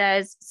he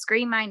says,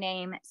 "Scream my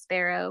name,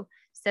 Sparrow,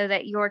 so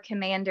that your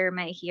commander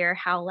may hear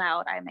how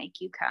loud I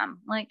make you come."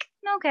 Like,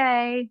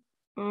 okay.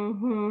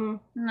 That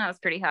was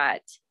pretty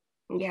hot.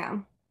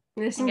 Yeah.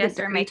 I guess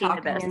we're making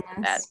the best of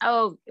that.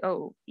 Oh,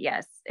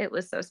 yes. It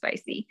was so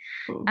spicy.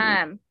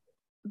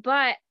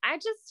 But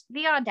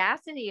the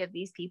audacity of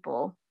these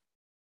people.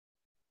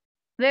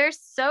 They're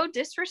so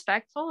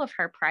disrespectful of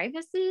her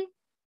privacy.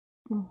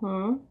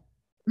 You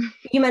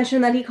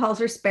mentioned that he calls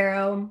her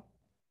Sparrow.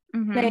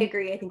 I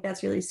agree. I think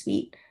that's really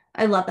sweet.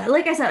 I love that.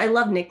 Like I said, I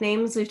love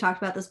nicknames. We've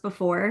talked about this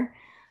before.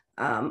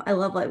 I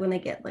love like when they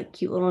get like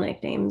cute little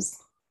nicknames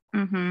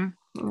and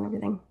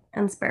everything.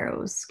 And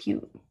Sparrow's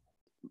cute.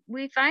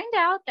 We find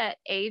out that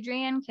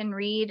Adrian can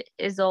read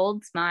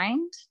Isolde's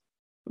mind.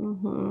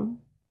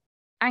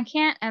 I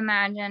can't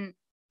imagine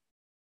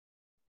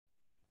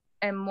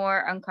a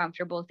more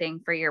uncomfortable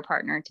thing for your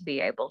partner to be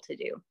able to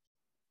do.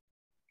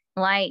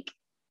 Like,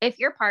 if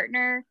your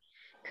partner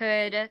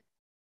could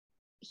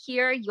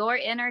hear your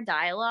inner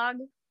dialogue,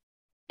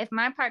 if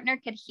my partner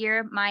could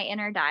hear my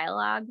inner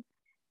dialogue,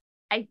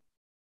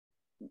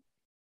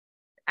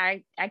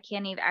 I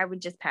can't even, I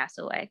would just pass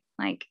away.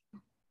 Like,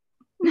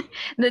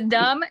 the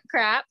dumb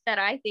crap that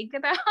I think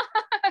about,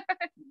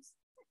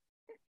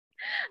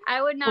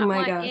 I would not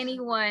want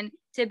anyone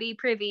to be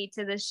privy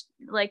to this,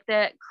 like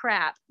the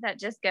crap that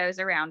just goes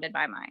around in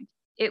my mind.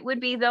 It would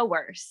be the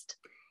worst.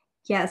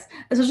 Yes,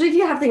 especially if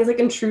you have things like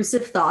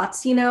intrusive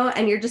thoughts, you know,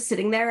 and you're just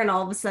sitting there and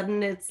all of a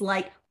sudden it's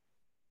like,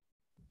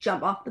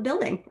 jump off the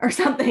building or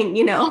something,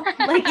 you know,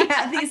 like you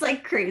have these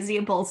like crazy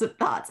impulsive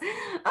thoughts.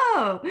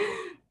 Oh,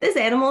 this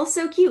animal is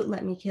so cute.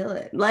 Let me kill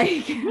it.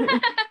 Like,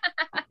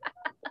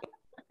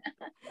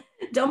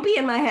 don't be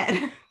in my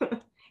head.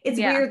 It's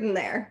weird in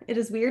there. It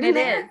is weird in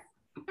there.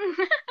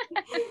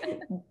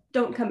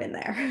 Don't come in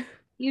there.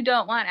 You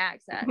don't want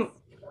access.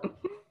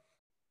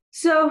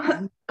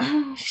 So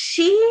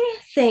she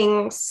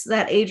thinks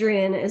that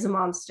Adrian is a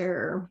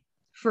monster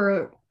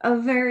for a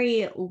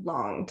very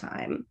long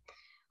time,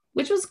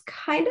 which was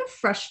kind of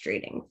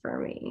frustrating for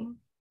me.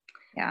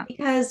 Yeah.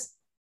 Because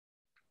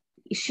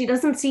she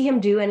doesn't see him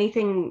do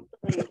anything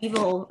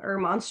evil or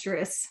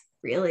monstrous,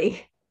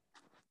 really.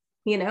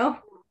 You know?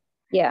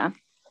 Yeah.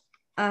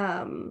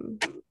 I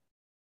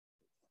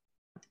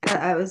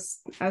was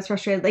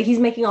frustrated. Like, he's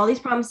making all these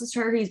promises to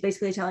her. He's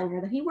basically telling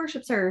her that he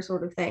worships her,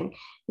 sort of thing,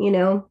 you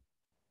know?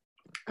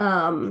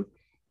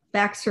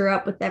 Backs her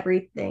up with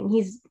everything.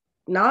 He's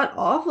not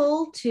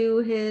awful to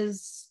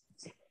his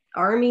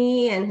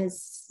army and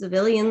his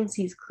civilians.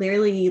 He's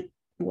clearly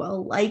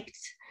well liked.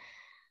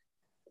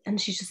 And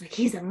she's just like,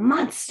 he's a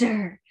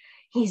monster.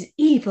 He's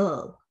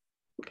evil.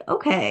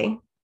 Okay.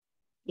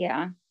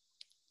 Yeah.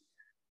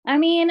 I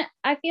mean,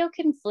 I feel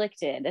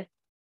conflicted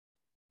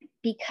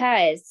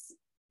because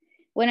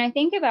when I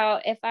think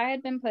about if I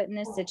had been put in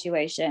this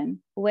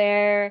situation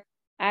where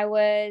I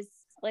was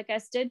like, I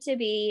stood to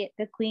be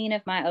the queen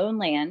of my own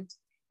land,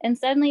 and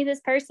suddenly this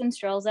person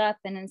strolls up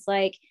and it's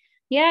like,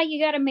 yeah, you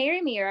got to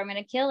marry me or I'm going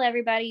to kill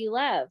everybody you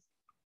love.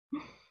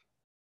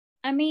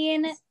 I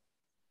mean,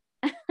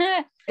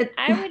 I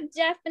would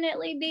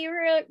definitely be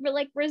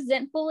like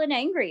resentful and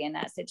angry in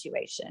that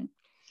situation.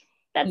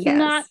 That's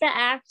not the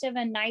act of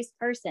a nice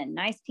person.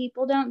 Nice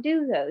people don't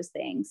do those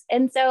things.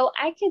 And so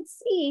I could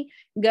see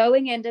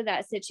going into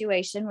that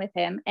situation with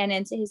him and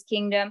into his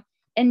kingdom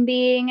and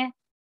being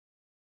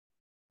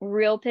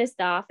real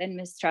pissed off and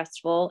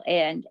mistrustful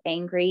and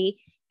angry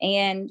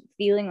and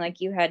feeling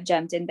like you had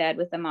jumped in bed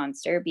with a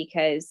monster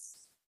because,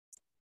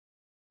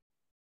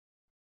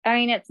 I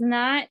mean,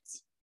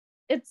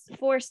 it's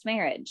forced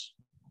marriage.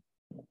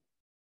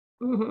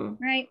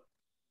 Right?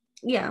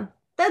 Yeah,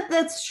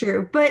 that's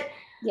true. But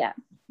yeah,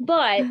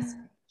 but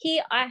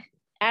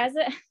as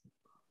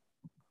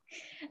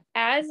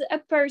a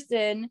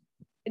person,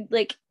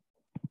 like,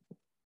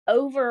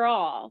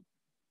 overall,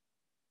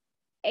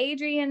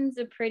 Adrian's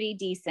a pretty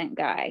decent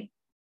guy.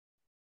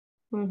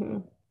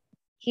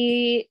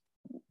 He's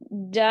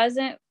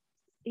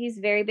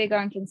very big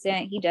on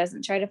consent. He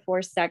doesn't try to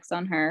force sex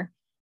on her.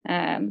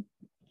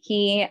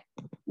 He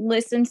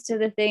listens to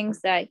the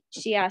things that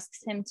she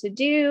asks him to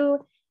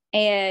do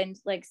and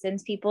like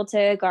sends people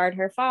to guard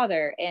her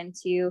father and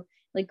to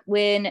like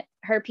when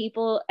her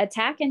people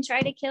attack and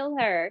try to kill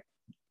her,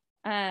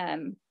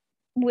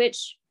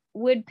 which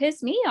would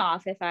piss me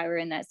off if I were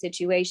in that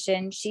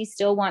situation. She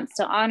still wants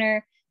to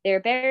honor their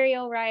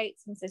burial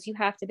rights and says, you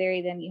have to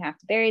bury them. You have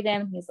to bury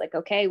them. He's like,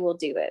 okay, we'll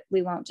do it.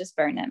 We won't just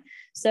burn them.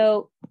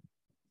 So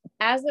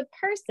as a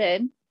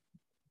person,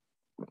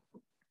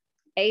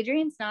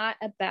 Adrian's not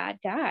a bad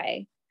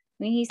guy.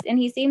 I mean,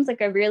 he seems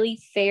like a really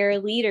fair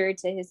leader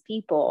to his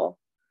people.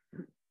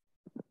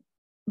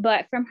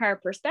 But from her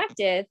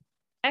perspective,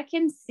 I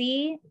can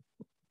see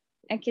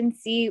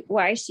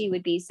why she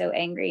would be so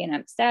angry and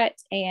upset.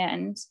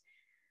 And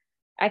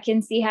I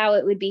can see how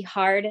it would be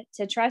hard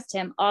to trust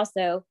him.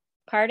 Also,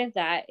 part of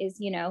that is,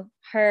 you know,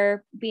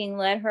 her being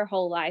led her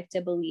whole life to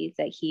believe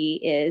that he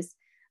is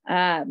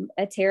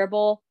a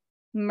terrible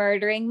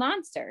murdering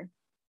monster.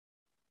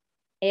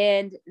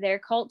 And their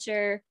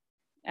culture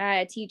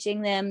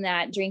teaching them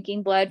that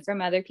drinking blood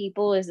from other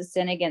people is a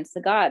sin against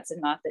the gods,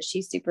 and not that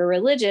she's super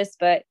religious,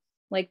 but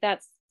like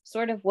that's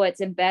sort of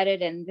what's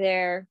embedded in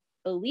their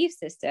belief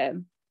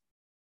system.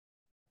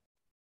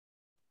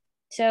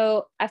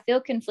 So I feel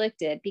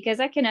conflicted because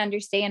I can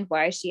understand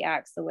why she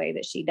acts the way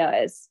that she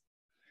does.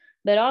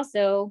 But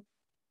also,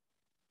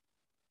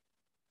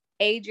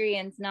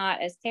 Adrian's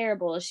not as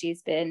terrible as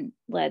she's been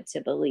led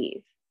to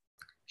believe.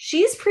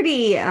 She's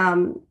pretty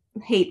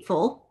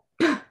hateful.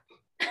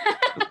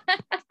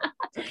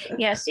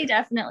 Yeah, she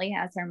definitely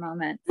has her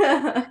moments.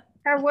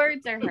 Her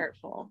words are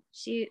hurtful.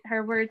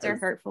 Her words are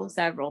hurtful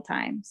several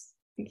times.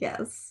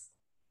 Yes.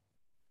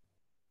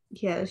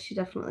 Yeah, she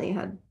definitely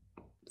had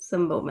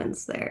some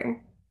moments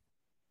there.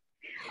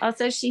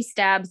 Also, she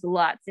stabs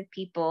lots of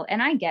people,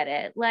 and I get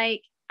it.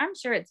 Like, I'm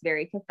sure it's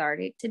very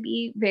cathartic to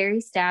be very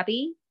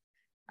stabby.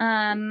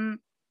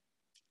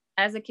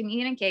 As a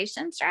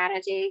communication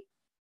strategy,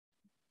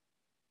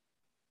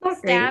 Not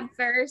stab great.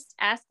 first,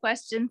 ask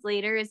questions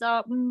later is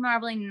all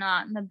probably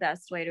not the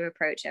best way to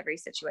approach every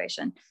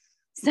situation.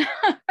 So,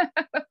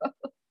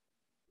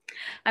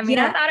 I mean,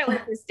 I Yeah. thought it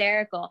was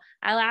hysterical.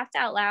 I laughed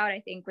out loud,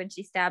 I think, when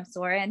she stabbed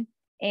Soren.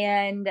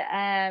 And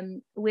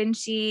when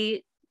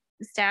she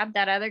stabbed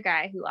that other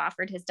guy who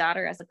offered his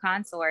daughter as a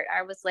consort,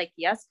 I was like,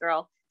 yes,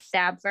 girl,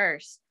 stab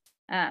first.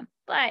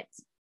 But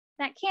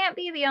that can't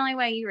be the only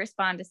way you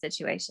respond to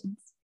situations.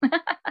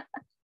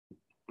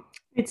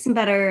 It's some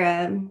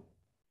better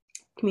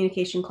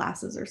communication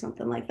classes or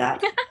something like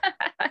that.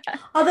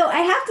 Although I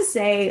have to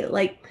say,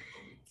 like,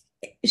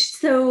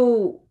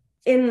 so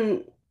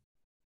in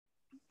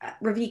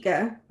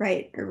Ravika,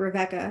 right? Or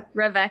Rebecca.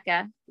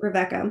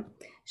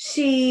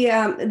 She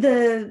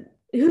the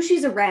who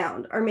she's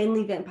around are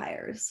mainly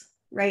vampires,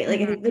 right?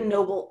 Like I think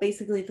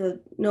basically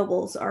the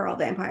nobles are all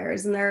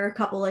vampires, and there are a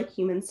couple like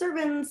human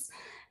servants,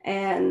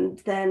 and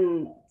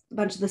then a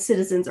bunch of the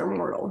citizens are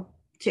mortal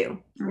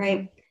too,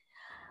 right?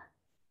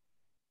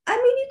 I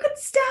mean, you could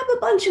stab a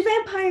bunch of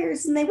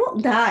vampires and they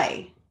won't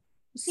die.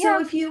 So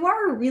if you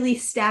are a really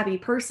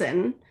stabby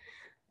person,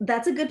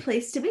 that's a good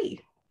place to be.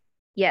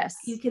 Yes.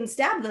 You can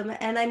stab them,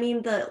 and I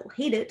mean, they'll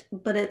hate it,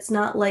 but it's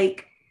not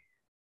like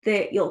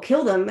that you'll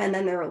kill them and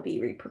then there will be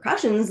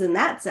repercussions in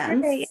that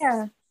sense. Okay,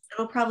 yeah.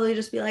 It'll probably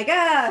just be like,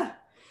 all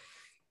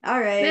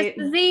right.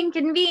 This is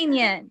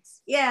inconvenient.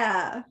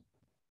 Yeah.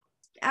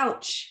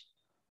 Ouch.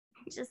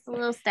 Just a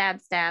little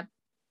stab.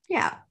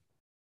 Yeah.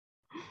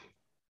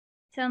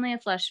 It's only a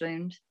flesh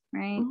wound,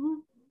 right? Mm-hmm.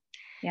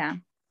 Yeah.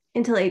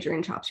 Until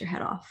Adrian chops your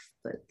head off.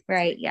 But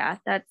right. Yeah.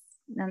 That's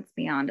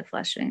beyond a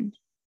flesh wound.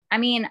 I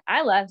mean,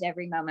 I loved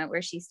every moment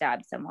where she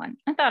stabbed someone.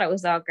 I thought it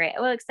was all great.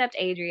 Well, except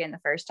Adrian the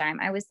first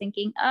time. I was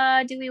thinking,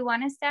 do we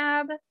want to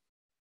stab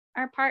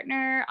our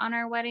partner on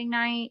our wedding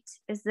night?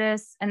 Is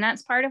this, and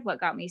that's part of what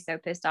got me so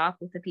pissed off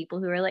with the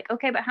people who were like,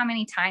 okay, but how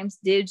many times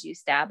did you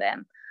stab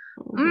him?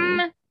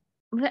 Why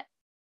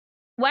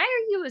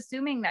are you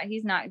assuming that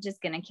he's not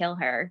just going to kill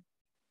her?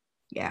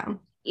 Yeah.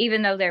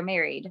 Even though they're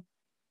married.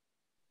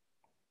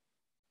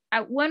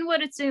 One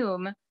would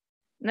assume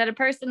that a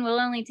person will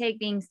only take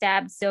being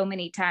stabbed so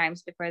many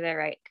times before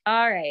they're like,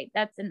 all right,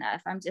 that's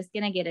enough. I'm just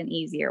going to get an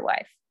easier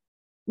wife.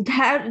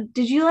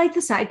 Did you like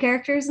the side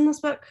characters in this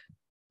book?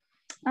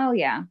 Oh,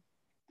 yeah.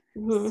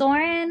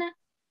 Soren,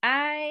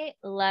 I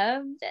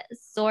loved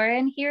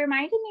Soren. He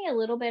reminded me a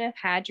little bit of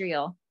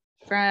Hadriel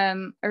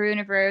from A Rune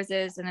of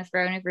Roses and The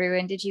Throne of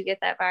Ruin. Did you get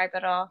that vibe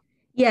at all?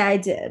 Yeah, I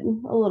did.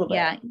 A little bit.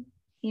 Yeah.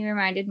 He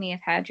reminded me of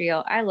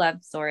Hadriel. I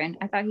loved Soren.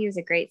 I thought he was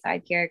a great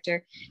side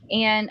character.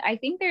 And I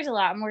think there's a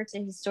lot more to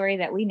his story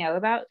that we know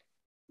about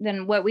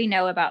than what we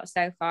know about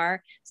so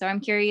far. So I'm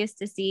curious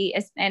to see,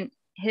 and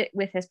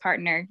with his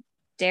partner,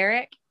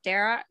 Darroch.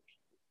 I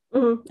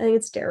think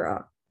it's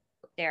Darroch.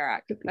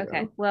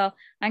 Okay. Well,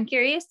 I'm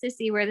curious to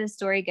see where the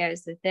story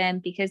goes with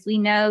them, because we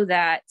know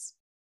that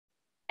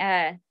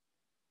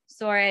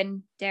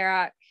Soren,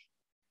 Darroch,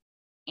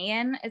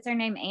 Anne, is her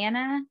name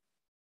Anna?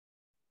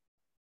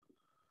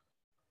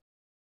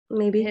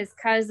 Maybe his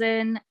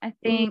cousin, I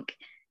think,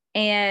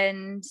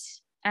 and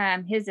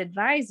his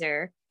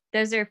advisor.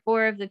 Those are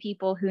four of the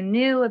people who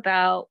knew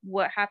about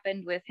what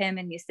happened with him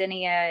and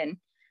Yesenia,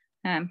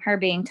 and her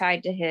being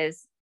tied to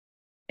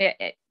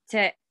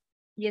to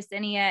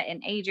Yesenia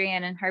and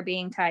Adrian, and her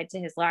being tied to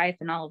his life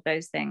and all of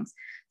those things.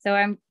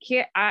 So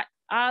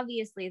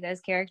obviously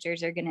those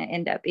characters are going to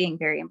end up being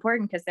very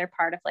important because they're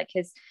part of like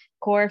his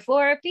core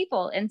four of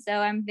people. And so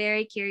I'm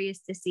very curious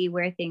to see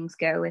where things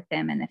go with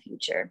them in the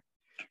future.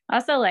 I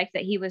also like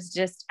that he was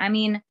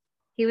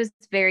he was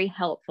very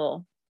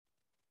helpful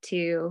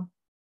to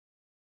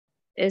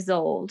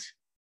Isolde.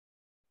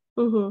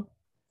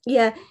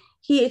 Yeah,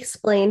 he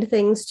explained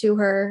things to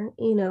her,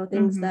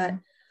 things that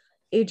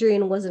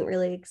Adrian wasn't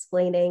really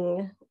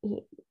explaining.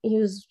 He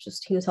was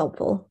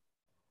helpful.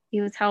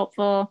 He was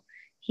helpful.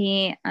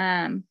 He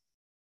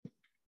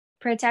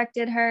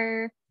protected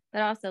her,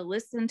 but also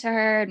listened to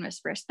her and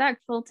was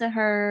respectful to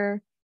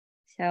her.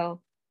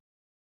 So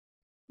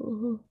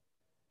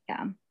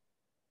yeah,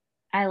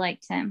 I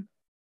liked him.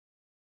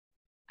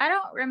 I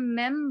don't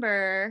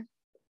remember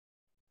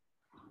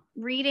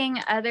reading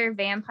other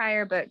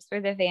vampire books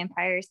where the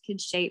vampires could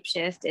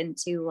shapeshift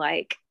into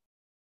like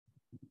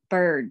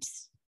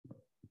birds.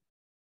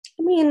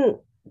 I mean,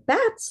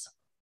 bats.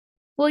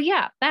 Well,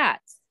 yeah,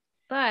 bats.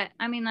 But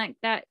I mean, like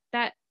that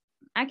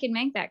I could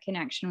make that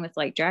connection with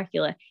like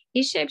Dracula.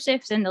 He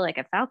shapeshifts into like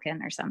a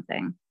falcon or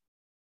something.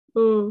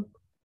 So,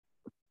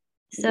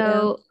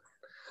 yeah.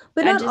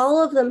 But not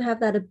all of them have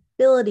that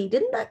ability.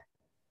 Didn't that?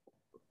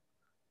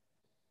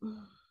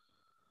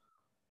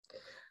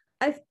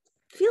 I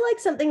feel like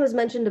something was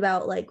mentioned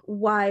about like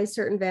why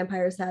certain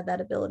vampires had that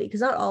ability,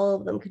 because not all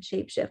of them could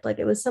shapeshift. Like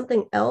it was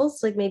something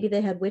else, like maybe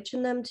they had witch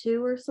in them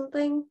too or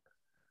something.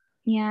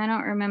 Yeah, I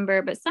don't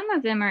remember, but some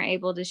of them are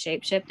able to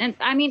shapeshift. And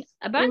I mean,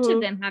 a bunch of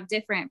them have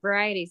different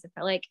varieties of,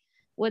 like,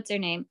 what's her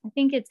name? I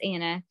think it's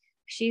Anna.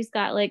 She's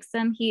got like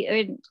some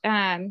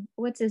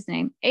what's his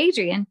name?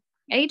 Adrian.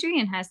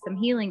 Adrian has some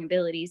healing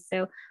abilities.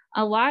 So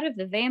a lot of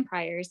the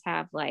vampires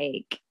have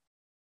like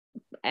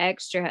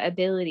extra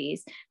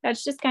abilities.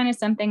 That's just kind of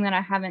something that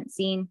I haven't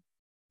seen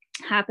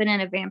happen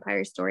in a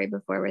vampire story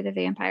before, where the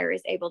vampire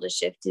is able to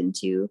shift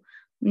into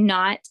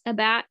not a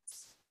bat.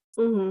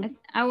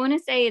 I want to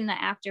say in the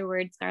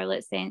afterward,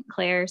 Scarlet St.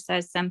 Clair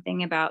says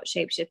something about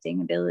shape-shifting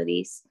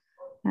abilities.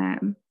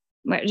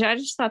 Which I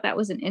just thought that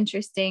was an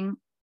interesting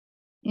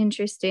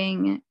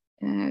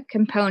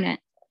component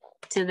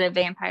to the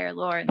vampire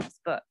lore in this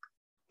book.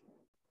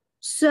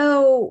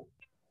 So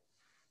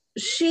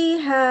she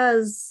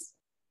has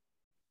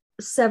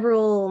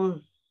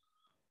several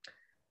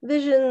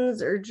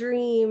visions or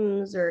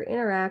dreams or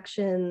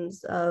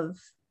interactions of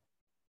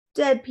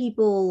dead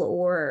people,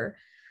 or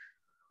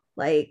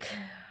like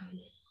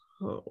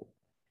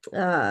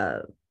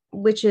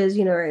witches,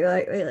 you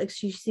know, like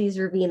she sees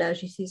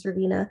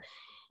Ravina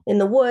in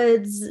the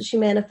woods. She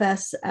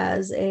manifests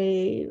as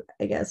a,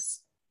 I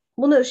guess,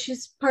 well, no,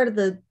 she's part of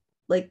the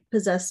like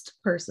possessed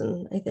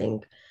person, I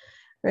think,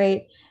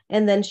 right?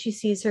 And then she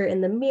sees her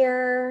in the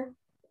mirror,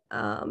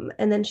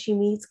 and then she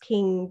meets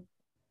King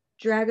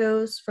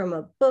Dragos from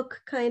a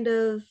book, kind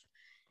of.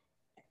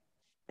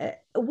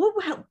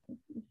 What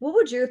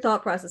would your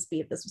thought process be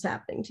if this was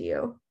happening to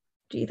you,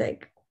 do you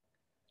think?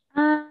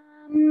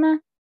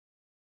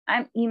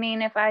 You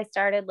mean if I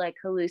started like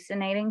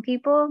hallucinating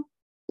people?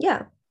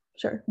 Yeah,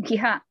 sure.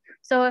 Yeah.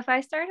 So if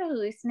I started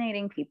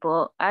hallucinating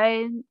people,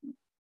 I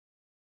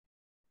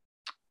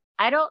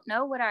don't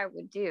know what I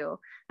would do.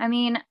 I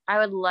mean, I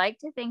would like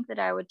to think that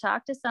I would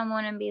talk to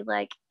someone and be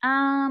like,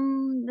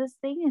 this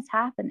thing is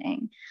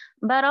happening.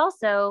 But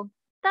also,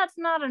 that's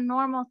not a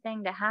normal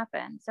thing to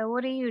happen. So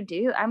what do you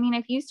do? I mean,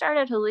 if you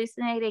started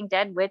hallucinating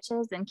dead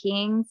witches and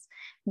kings,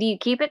 do you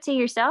keep it to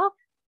yourself?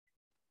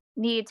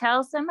 Do you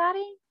tell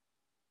somebody?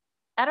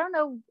 I don't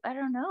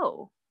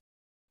know.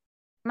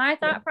 My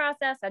thought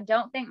process, I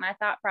don't think my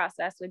thought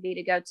process would be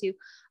to go to,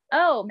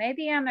 oh,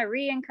 maybe I'm a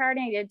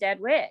reincarnated dead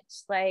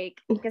witch.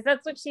 Like, because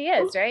that's what she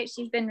is, right?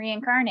 She's been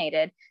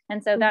reincarnated.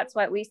 And so that's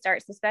what we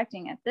start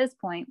suspecting at this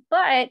point.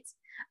 But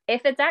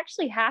if it's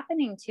actually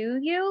happening to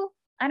you,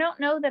 I don't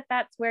know that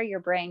that's where your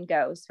brain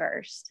goes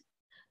first.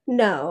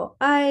 No,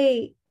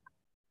 I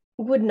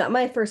would not.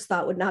 My first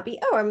thought would not be,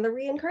 oh, I'm the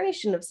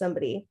reincarnation of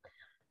somebody.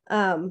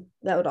 That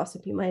would also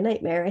be my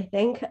nightmare, I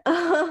think.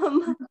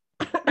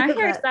 My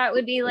first thought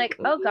would be like,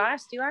 oh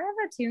gosh, do I have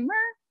a tumor?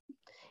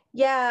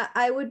 Yeah,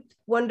 I would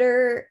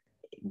wonder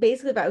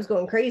basically if I was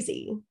going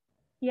crazy.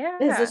 Yeah.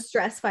 Has the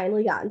stress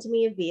finally gotten to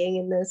me of being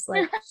in this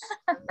like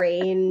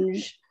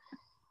strange,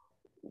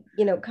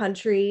 you know,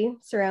 country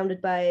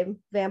surrounded by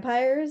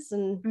vampires,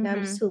 and now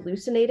I'm just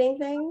hallucinating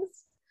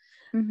things?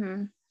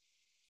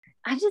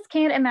 I just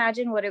can't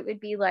imagine what it would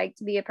be like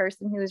to be a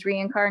person who is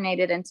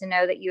reincarnated and to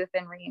know that you have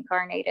been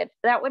reincarnated.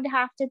 That would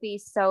have to be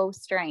so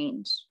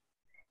strange,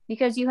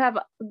 because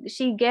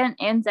she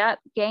ends up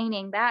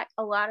gaining back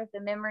a lot of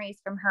the memories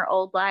from her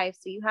old life.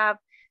 So you have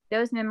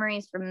those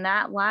memories from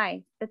that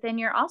life, but then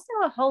you're also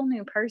a whole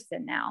new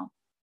person now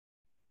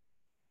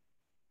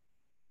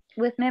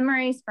with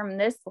memories from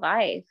this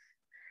life.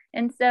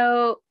 And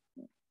so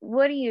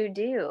what do you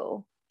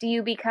do? Do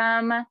you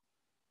become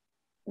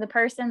the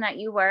person that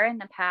you were in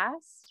the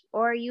past?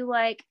 Or are you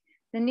like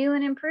the new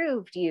and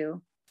improved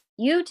you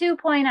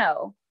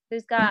 2.0,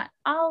 who's got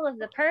all of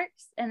the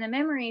perks and the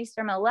memories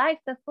from a life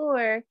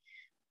before,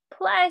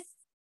 plus,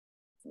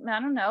 I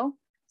don't know,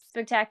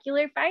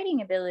 spectacular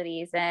fighting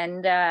abilities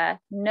and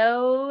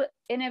no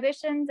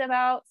inhibitions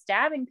about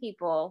stabbing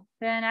people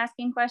and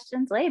asking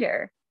questions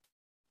later?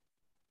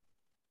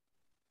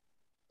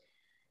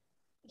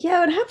 Yeah,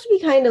 it would have to be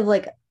kind of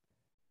like,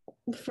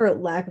 for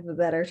lack of a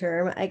better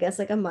term, I guess,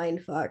 like a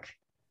mind fuck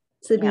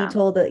to be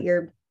told that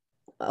you're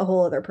a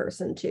whole other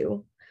person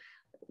too.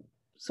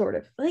 Sort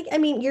of like, I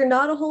mean, you're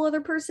not a whole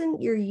other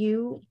person, you're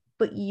you,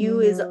 but you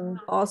is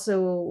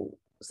also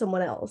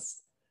someone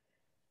else.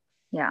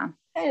 Yeah.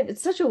 Kind of,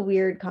 it's such a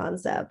weird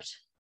concept.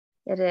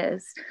 It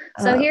is.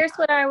 So here's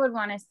what I would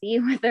want to see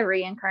with the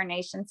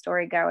reincarnation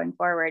story going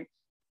forward.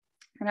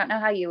 I don't know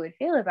how you would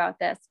feel about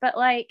this, but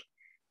like,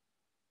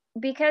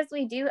 because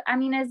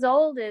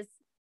Isolde is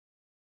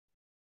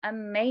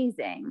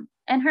amazing,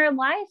 and her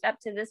life up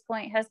to this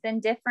point has been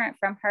different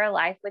from her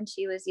life when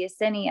she was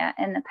Yesenia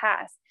in the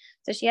past.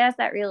 So she has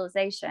that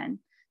realization.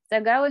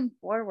 So going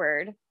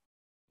forward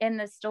in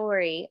the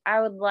story,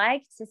 I would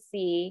like to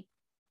see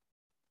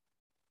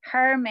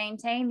her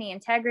maintain the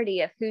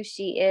integrity of who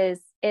she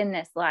is in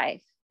this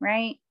life,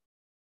 right?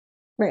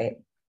 Right.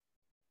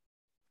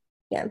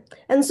 Yeah.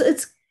 And so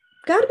it's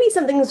got to be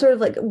something sort of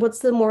like, what's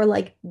the more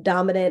like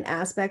dominant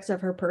aspects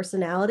of her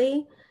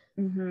personality,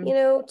 you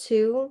know,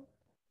 too.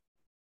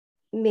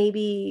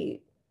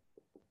 Maybe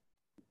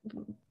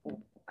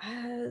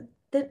did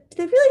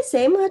they really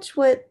say much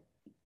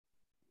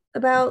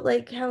about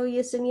like how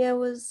Yesenia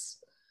was,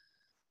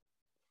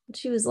 what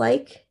she was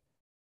like?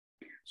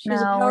 She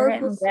was a No, we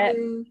powerful didn't get.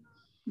 slave.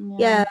 Yeah.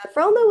 Yeah,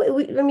 for all know,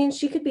 I mean,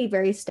 she could be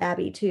very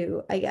stabby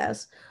too, I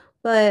guess,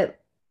 but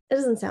it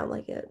doesn't sound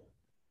like it.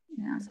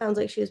 Yeah. Sounds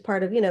like she was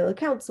part of, the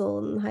council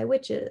and high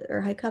witches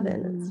or high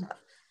coven and Mhm. stuff.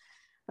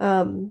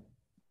 Um,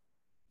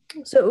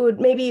 so it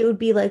would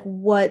be like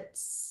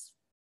what's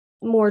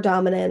more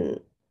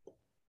dominant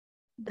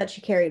that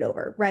she carried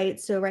over, right?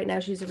 So right now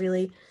I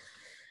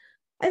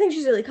think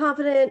she's really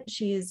confident.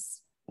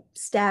 She's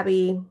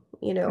stabby,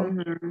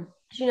 Mhm.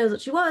 she knows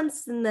what she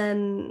wants, and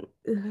then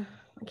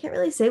I can't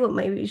really say what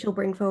maybe she'll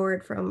bring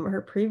forward from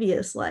her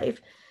previous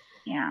life.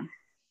 Yeah.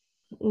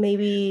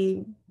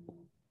 Maybe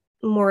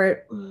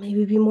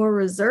maybe be more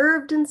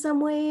reserved in some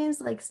ways,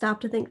 like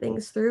stop to think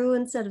things through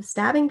instead of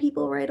stabbing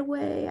people right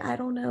away. I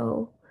don't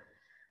know.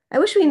 I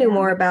wish we knew Yeah.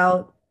 more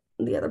about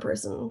the other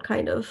person,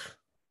 kind of.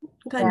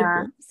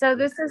 Yeah. So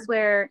this is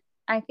where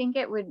I think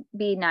it would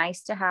be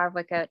nice to have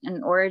like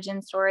an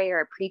origin story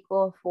or a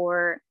prequel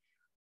for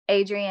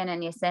Adrian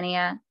and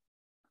Yesenia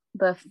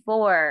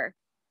before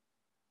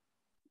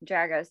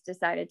Dragos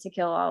decided to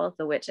kill all of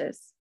the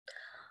witches.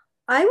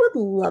 I would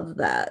love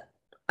that.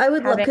 I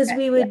would love Having because it,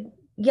 we yeah, would,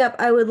 yep,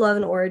 I would love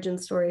an origin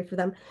story for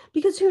them.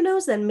 Because who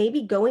knows then,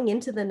 maybe going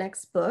into the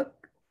next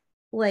book,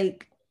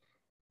 like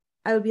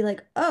I would be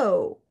like,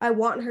 oh, I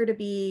want her to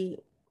be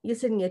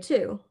Yesenia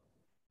too.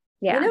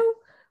 You yeah, know?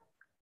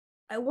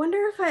 I wonder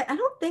if I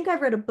don't think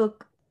I've read a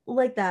book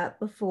like that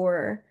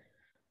before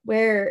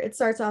where it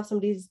starts off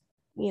somebody's,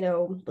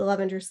 the love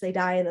interest, they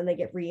die and then they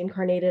get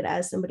reincarnated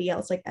as somebody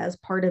else, like as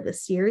part of a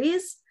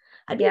series.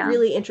 I'd be yeah,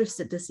 really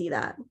interested to see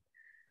that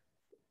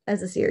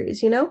as a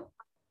series.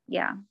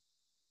 yeah.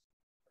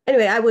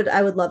 Anyway, I would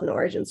love an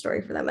origin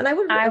story for them. And I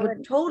would I I would would,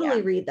 yeah,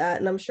 totally read that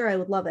and I'm sure I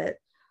would love it.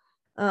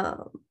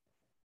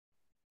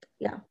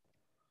 Yeah.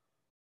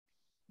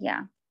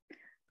 yeah.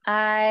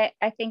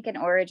 I think an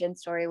origin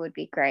story would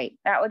be great.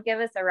 That would give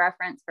us a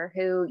reference for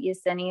who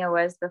Yesenia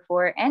was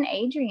before, and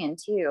Adrian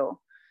too,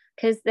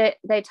 because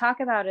they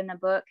talk about in the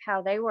book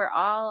how they were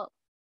all.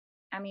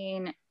 I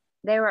mean,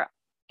 they were.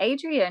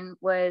 Adrian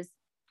was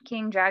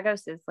King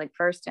Dragos's like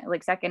first,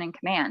 like second in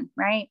command,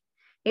 right?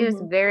 He was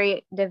Mm-hmm.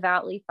 very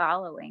devoutly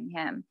following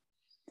him,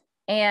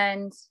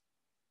 and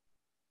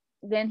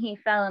then he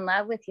fell in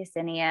love with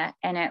Yesenia,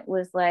 and it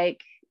was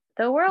like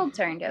the world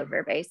turned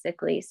over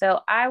basically. So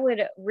I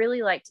would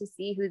really like to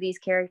see who these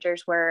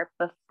characters were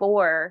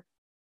before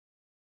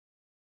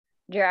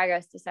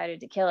Dragos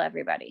decided to kill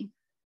everybody.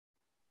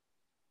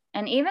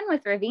 And even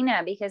with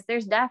Ravina, because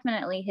there's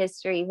definitely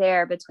history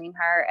there between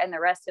her and the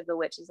rest of the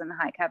witches in the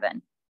High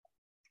Coven.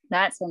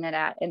 That's hinted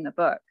at in the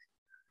book.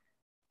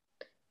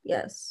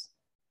 Yes.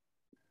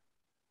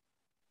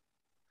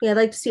 Yeah, I'd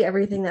like to see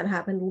everything that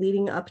happened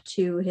leading up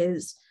to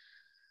his.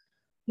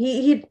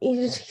 He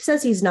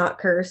says he's not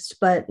cursed,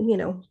 but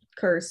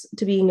cursed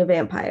to being a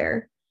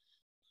vampire.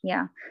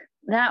 Yeah.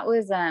 That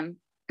was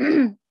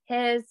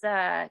his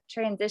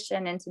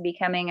transition into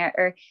becoming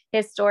or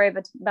his story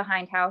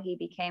behind how he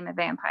became a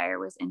vampire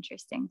was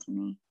interesting to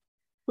me.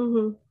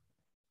 Mm-hmm.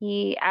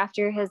 He,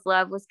 after his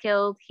love was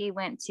killed, he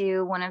went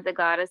to one of the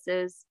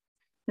goddesses,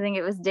 I think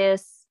it was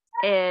Dis,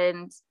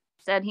 and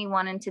said he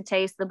wanted to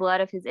taste the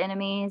blood of his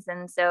enemies.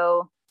 And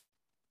so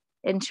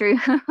in true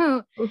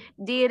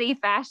deity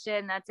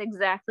fashion, that's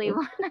exactly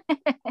what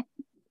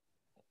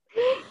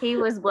he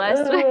was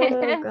blessed Oh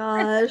with.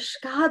 gosh,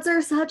 gods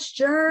are such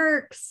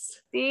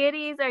jerks.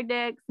 Deities are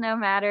dicks no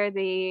matter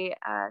the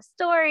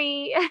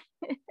story.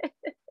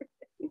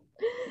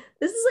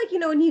 This is like,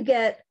 when you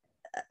get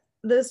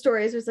those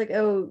stories where it's like,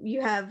 oh,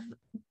 you have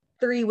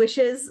 3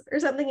 wishes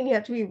or something and you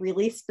have to be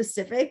really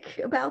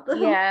specific about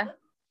them. Yeah.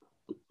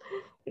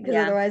 Because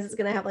Yeah. otherwise it's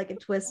gonna have like a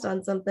twist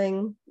on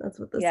something. That's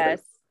what this Yes.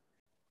 is.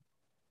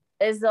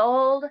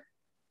 Isolde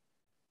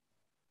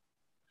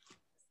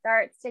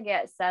starts to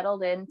get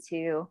settled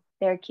into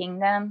their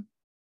kingdom,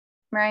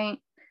 right?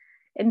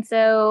 And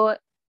so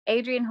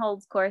Adrian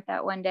holds court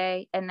that one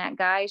day, and that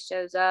guy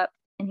shows up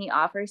and he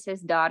offers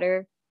his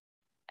daughter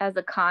as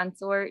a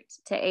consort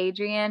to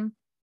Adrian.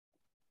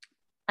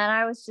 And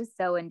I was just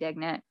so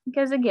indignant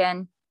because,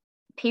 again,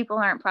 people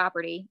aren't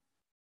property.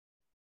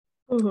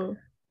 Mm-hmm.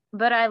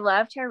 But I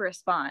loved her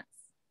response.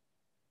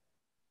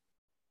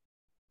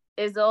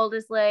 Isolde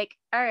is like,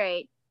 all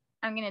right,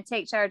 I'm going to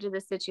take charge of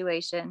the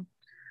situation.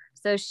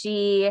 So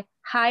she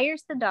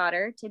hires the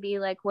daughter to be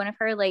like one of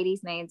her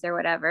ladies' maids or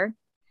whatever.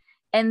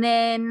 And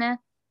then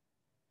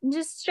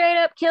just straight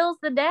up kills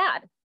the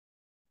dad.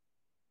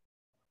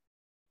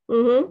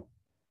 Mm-hmm.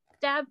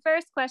 Stab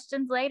first,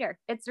 questions later.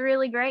 It's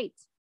really great.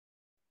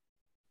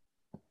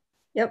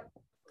 Yep.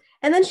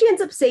 And then she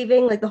ends up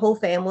saving like the whole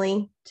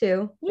family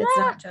too. Yeah. It's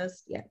not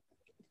just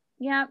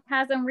Yeah,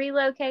 has them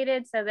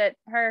relocated so that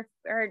her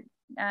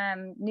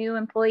new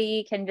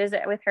employee can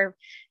visit with her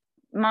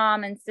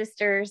mom and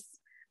sisters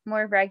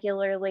more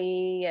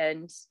regularly,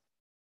 and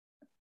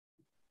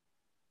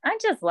I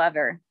just love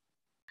her.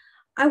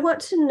 I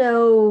want to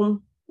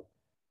know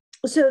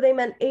So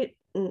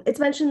it's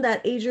mentioned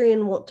that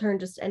Adrian won't turn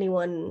just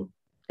anyone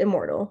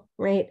immortal,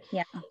 right?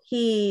 Yeah.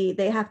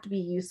 They have to be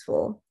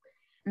useful.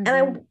 And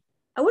Mm-hmm.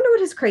 I wonder what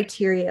his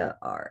criteria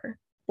are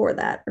for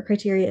that, or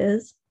criteria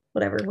is,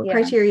 whatever, what Yeah.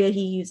 criteria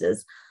he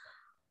uses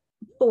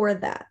for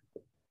that.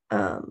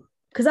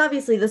 Because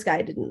obviously this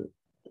guy didn't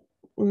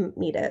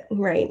meet it,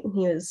 right?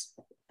 He was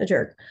a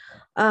jerk.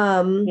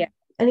 Yeah.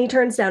 And he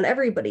turns down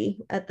everybody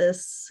at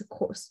this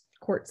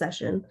court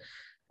session,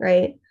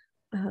 right?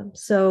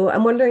 So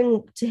I'm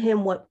wondering to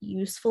him what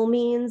useful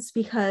means,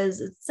 because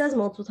it says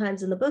multiple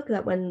times in the book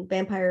that when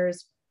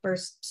vampires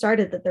first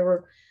started, that there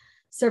were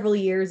several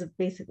years of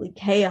basically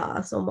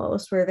chaos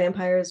almost, where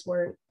vampires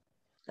weren't.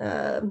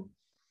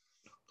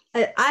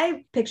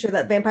 I picture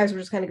that vampires were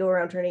just kind of go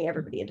around turning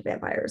everybody into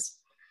vampires.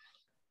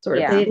 Sort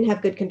of, they Yeah. didn't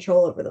have good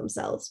control over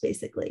themselves,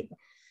 basically.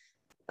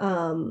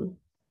 Um,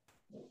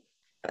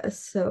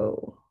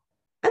 so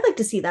I'd like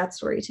to see that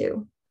story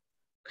too.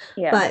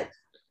 Yeah. But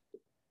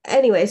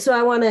anyway, so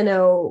I want to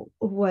know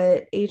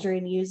what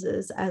Adrian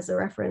uses as a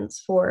reference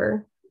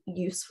for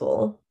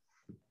useful.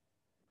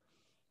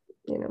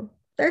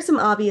 There's some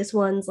obvious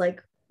ones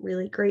like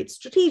really great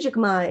strategic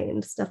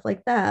mind, stuff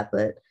like that,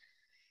 but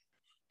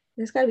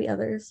there's got to be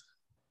others.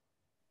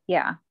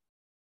 Yeah.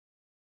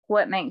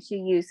 What makes you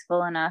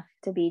useful enough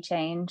to be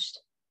changed?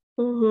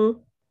 Mm-hmm.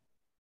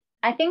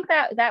 I think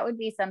that would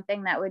be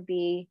something that would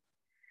be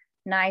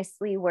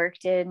nicely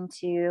worked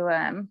into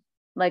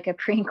like a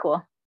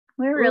prequel.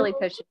 We're really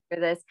pushing for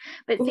this.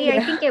 But see,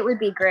 I think it would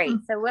be great.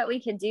 So what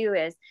we could do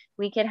is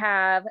we could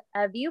have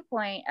a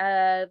viewpoint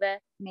of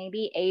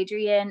maybe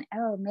Adrian.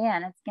 Oh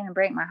man, it's going to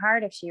break my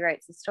heart if she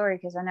writes the story,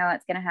 because I know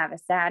it's going to have a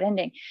sad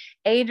ending.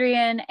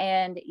 Adrian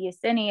and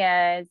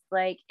Yesenia's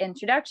like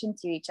introduction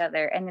to each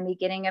other and the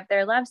beginning of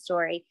their love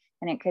story.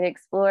 And it could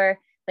explore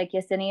like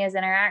Yesenia's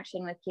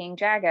interaction with King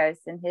Dragos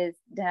and his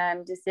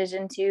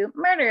decision to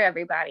murder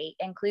everybody,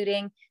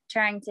 including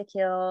trying to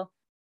kill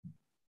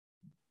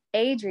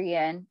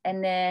Adrian,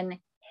 and then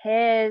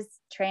his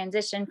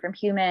transition from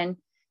human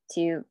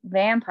to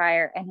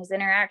vampire and his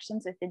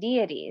interactions with the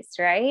deities,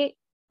 right?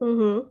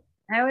 Mm-hmm.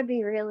 That would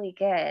be really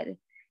good.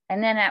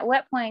 And then at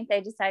what point they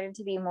decided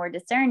to be more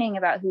discerning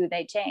about who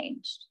they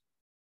changed.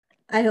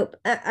 I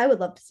would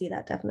love to see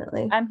that,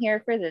 definitely. I'm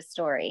here for this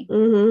story.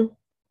 Mm-hmm.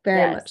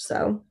 Very much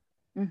so.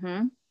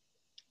 Mm-hmm.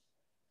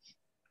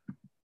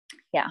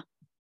 Yeah.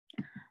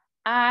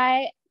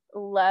 I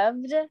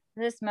loved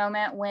this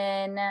moment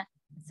when,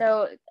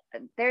 so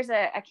there's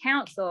a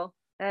council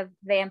of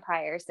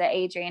vampires that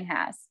Adrian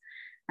has.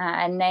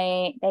 And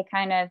they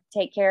kind of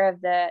take care of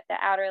the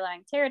outer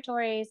lying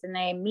territories, and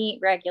they meet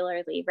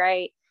regularly,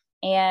 right?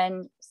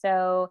 And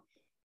so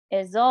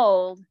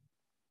Isolde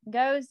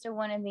goes to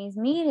one of these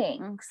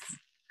meetings,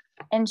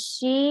 and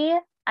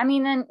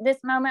then this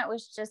moment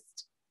was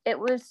just, it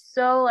was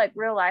so like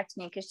real life to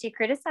me, because she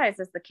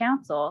criticizes the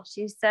council.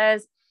 She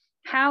says,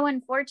 how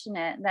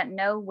unfortunate that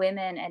no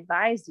women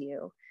advise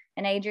you.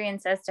 And Adrian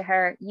says to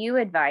her, you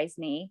advise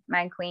me,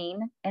 my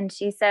queen. And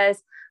she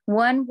says,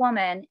 1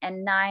 woman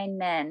and 9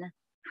 men.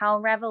 How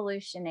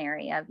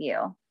revolutionary of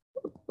you.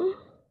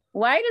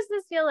 Why does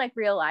this feel like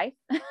real life?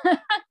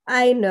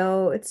 I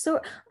know. I feel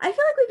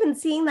like we've been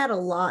seeing that a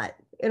lot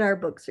in our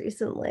books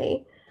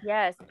recently.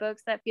 Yes,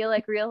 books that feel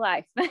like real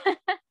life.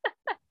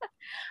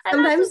 And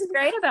Sometimes, that's what's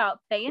great about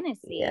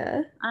fantasy.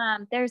 Yeah.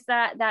 There's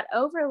that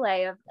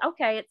overlay of,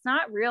 okay, it's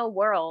not real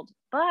world,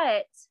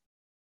 but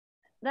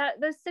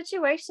those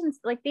situations,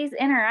 like these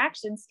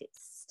interactions,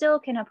 still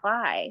can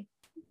apply.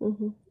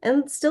 Mm-hmm.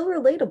 And still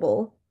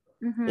relatable.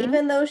 Mm-hmm.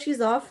 Even though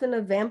she's off in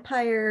a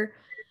vampire,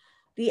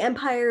 the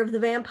empire of the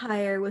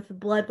vampire with a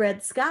blood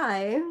red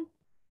sky,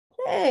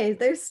 hey,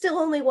 there's still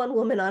only 1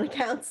 woman on a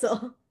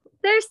council.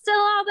 There's still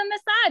all the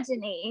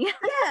misogyny.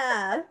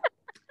 Yeah.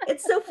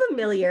 It's so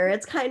familiar.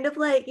 It's kind of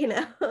like,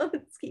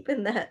 it's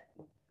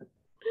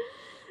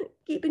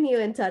keeping you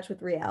in touch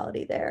with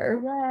reality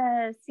there.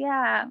 Yes,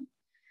 yeah.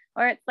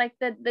 Or it's like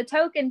the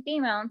token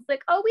female. It's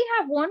like, oh, we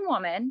have 1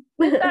 woman.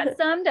 We've got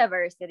some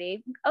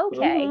diversity.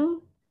 Okay. Mm-hmm.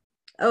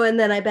 Oh, and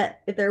then I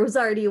bet if there was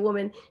already a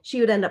woman,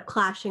 she would end up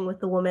clashing with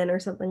the woman or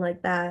something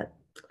like that.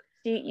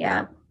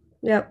 Yeah.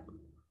 Yep.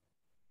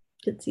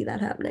 Could see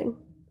that happening.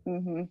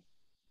 Mm-hmm.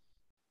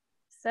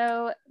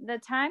 So the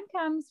time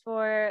comes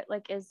for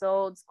like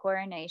Isolde's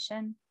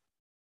coronation.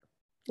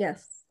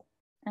 Yes.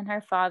 And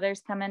her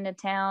father's come into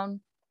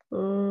town.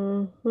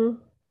 Mm-hmm.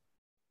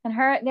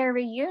 And their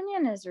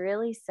reunion is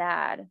really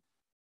sad.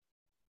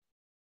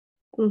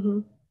 Mm-hmm.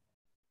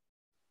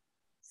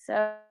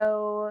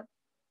 So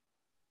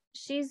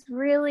she's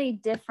really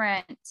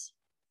different.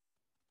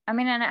 I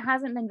mean, and it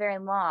hasn't been very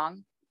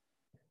long,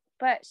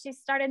 but she's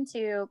starting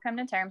to come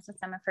to terms with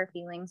some of her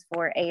feelings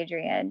for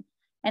Adrian,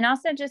 and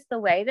also just the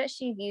way that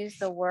she views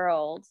the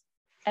world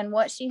and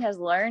what she has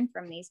learned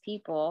from these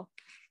people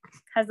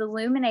has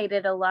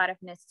illuminated a lot of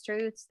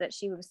mistruths that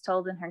she was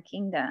told in her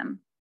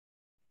kingdom.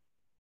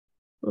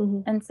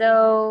 Mm-hmm. And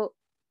so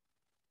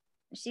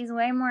she's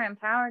way more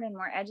empowered and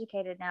more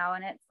educated now.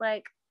 And it's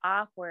like,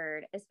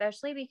 awkward,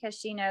 especially because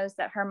she knows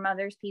that her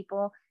mother's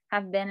people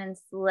have been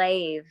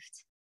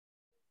enslaved.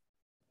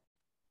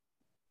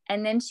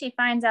 And then she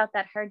finds out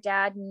that her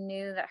dad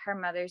knew that her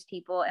mother's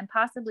people and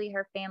possibly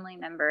her family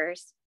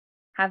members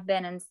have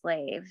been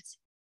enslaved.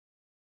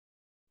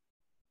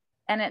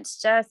 And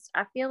it's just,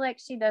 I feel like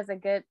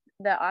the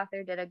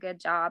author did a good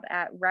job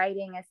at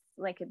writing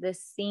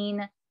this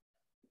scene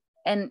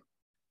and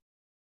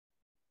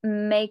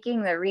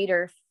making the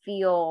reader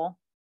feel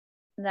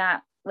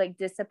that like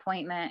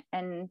disappointment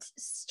and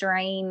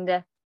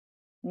strained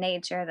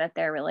nature that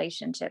their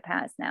relationship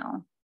has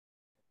now.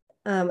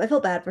 I feel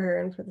bad for her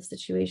and for the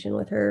situation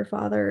with her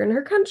father and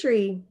her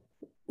country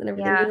and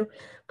everything. Yeah.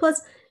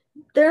 Plus,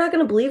 they're not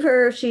going to believe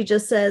her if she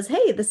just says,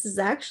 hey, this is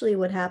actually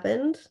what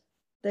happened.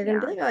 They're going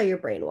to be like, oh, you're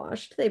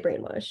brainwashed. They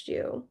brainwashed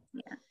you.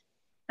 Yeah.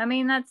 I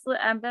mean, that's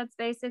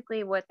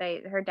basically what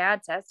her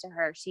dad says to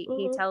her.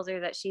 He tells her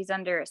that she's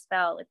under a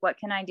spell. Like, what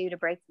can I do to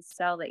break the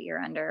spell that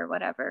you're under or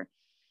whatever?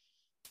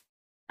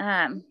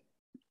 Again,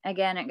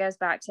 it goes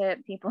back to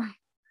people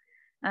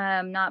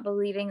not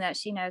believing that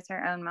she knows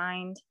her own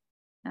mind,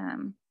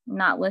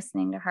 not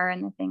listening to her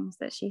and the things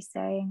that she's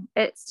saying.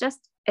 I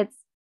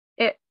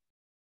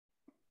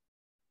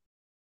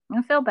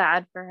feel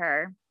bad for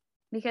her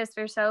because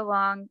for so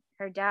long,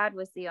 her dad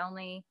was the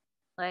only,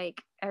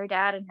 her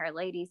dad and her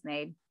lady's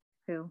maid,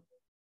 who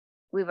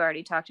we've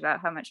already talked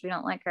about how much we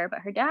don't like her,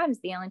 but her dad is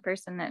the only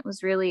person that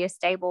was really a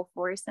stable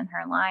force in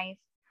her life.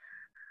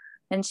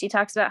 And she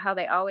talks about how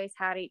they always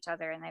had each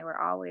other and they were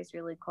always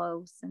really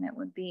close, and it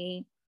would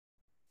be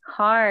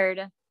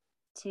hard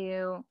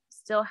to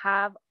still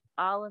have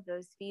all of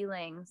those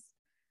feelings,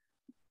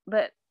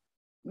 but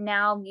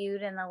now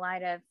viewed in the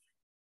light of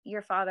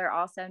your father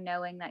also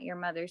knowing that your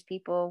mother's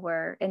people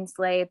were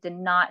enslaved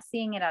and not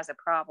seeing it as a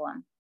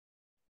problem.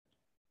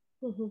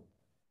 Mm-hmm.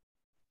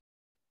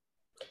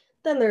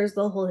 Then there's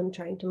the whole him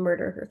trying to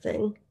murder her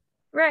thing.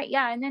 Right,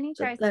 yeah, and then he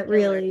tries that to kill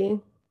really her.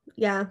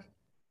 Yeah.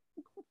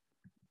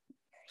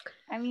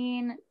 I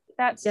mean,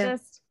 that's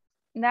just,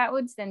 that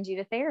would send you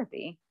to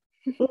therapy.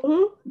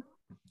 Mm-hmm.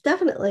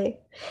 Definitely.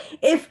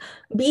 If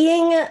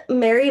being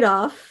married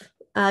off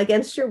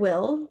against your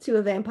will to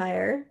a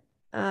vampire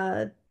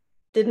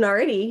didn't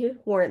already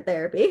warrant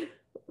therapy.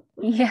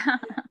 Yeah.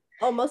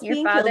 Almost your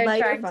being killed by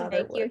your father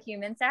to make you a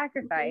human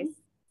sacrifice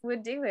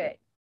would do it.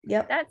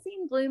 Yep. That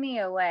scene blew me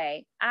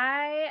away.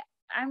 I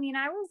mean,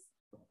 I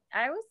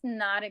was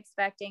not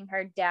expecting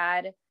her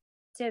dad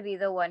to be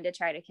the one to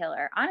try to kill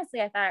her.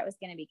 Honestly, I thought it was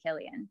going to be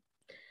Killian.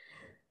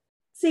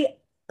 See,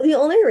 the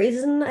only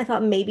reason I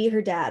thought maybe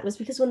her dad was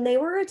because when they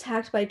were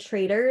attacked by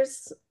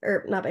traitors,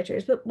 or not by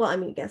traitors, but, well, I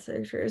mean, I guess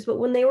they're traitors, but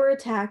when they were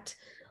attacked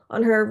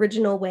on her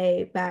original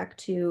way back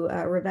to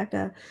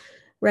Rebecca,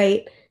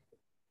 right?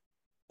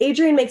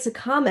 Adrian makes a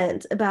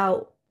comment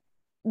about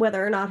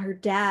whether or not her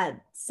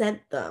dad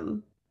sent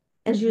them.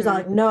 And she was all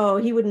like, no,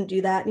 he wouldn't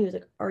do that. And he was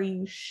like, are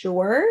you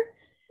sure?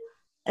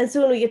 And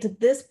so when we get to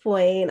this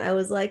point, I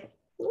was like,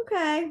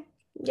 okay,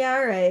 yeah,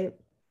 all right.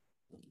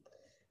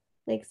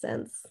 Makes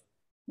sense.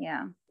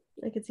 Yeah.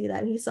 I could see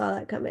that. And he saw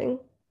that coming.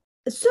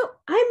 So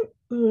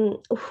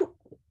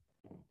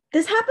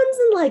this happens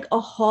in like a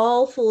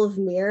hall full of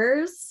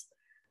mirrors.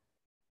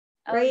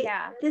 Right?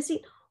 Oh, yeah.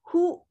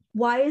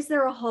 Why is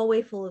there a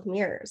hallway full of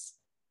mirrors?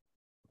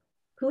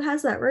 Who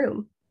has that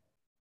room?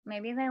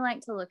 Maybe they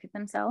like to look at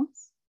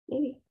themselves.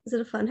 Maybe. Is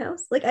it a fun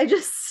house? Like,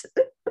 it's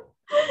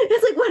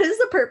like, what is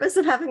the purpose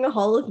of having a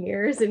hall of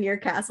mirrors in your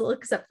castle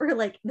except for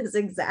like this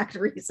exact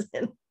reason?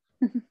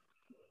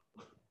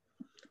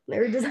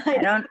 Never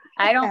designed.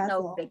 I don't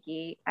know,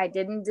 Vicky. I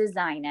didn't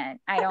design it.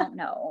 I don't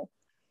know.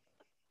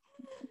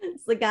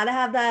 It's like, gotta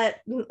have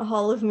that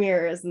hall of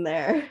mirrors in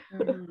there.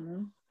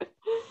 Mm-hmm.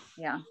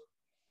 Yeah.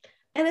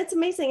 And it's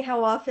amazing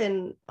how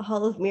often a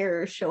hall of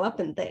mirrors show up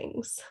in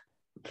things.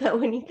 But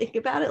when you think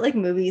about it, like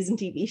movies and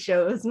TV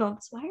shows and all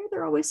this, why are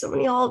there always so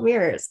many hall of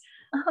mirrors?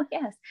 Oh,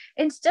 yes.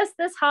 It's just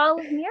this hall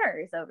of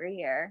mirrors over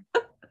here.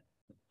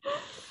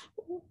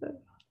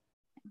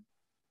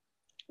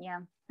 Yeah.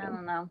 I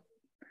don't know.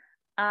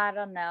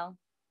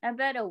 I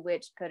bet a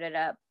witch put it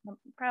up.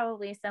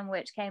 Probably some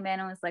witch came in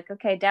and was like,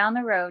 okay, down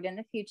the road in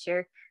the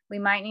future, we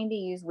might need to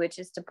use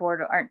witches to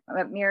portal or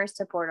mirrors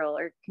to portal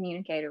or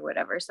communicate or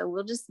whatever. So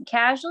we'll just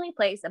casually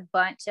place a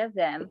bunch of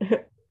them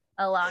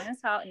along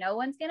this hall. No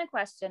one's going to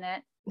question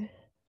it. It's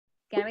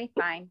going to be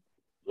fine.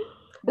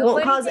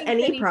 Won't cause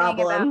any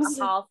problems.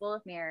 About a hall full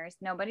of mirrors.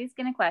 Nobody's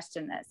going to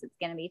question this. It's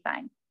going to be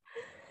fine.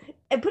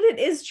 But it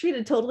is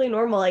treated totally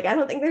normal. Like, I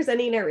don't think there's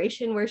any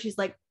narration where she's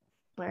like,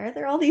 why are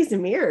there all these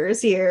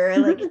mirrors here?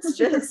 Like, it's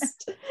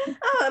just,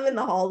 oh, I'm in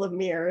the hall of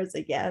mirrors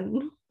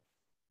again.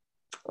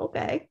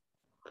 Okay.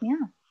 Yeah.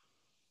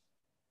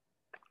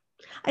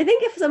 I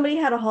think if somebody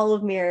had a hall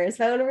of mirrors,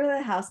 if I went over to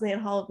the house and they had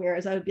a hall of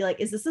mirrors, I would be like,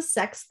 is this a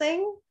sex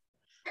thing?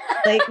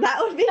 Like, that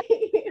would be,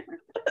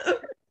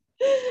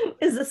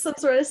 is this some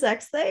sort of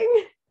sex thing?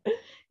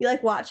 You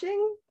like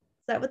watching?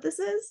 Is that what this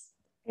is?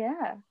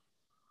 Yeah.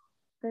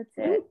 That's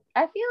it.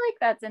 I feel like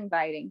that's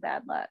inviting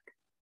bad luck.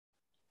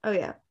 Oh,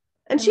 yeah.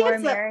 And the more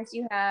mirrors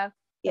you have,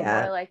 the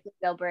more likely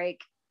they'll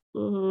break.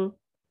 Mm-hmm.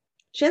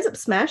 She ends up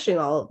smashing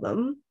all of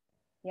them.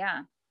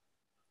 Yeah.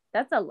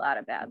 That's a lot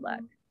of bad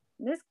luck.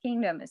 This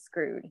kingdom is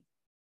screwed.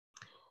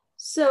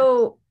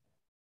 So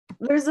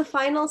there's a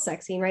final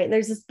sex scene, right?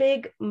 There's this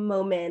big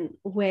moment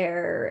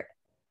where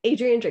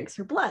Adrian drinks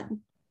her blood.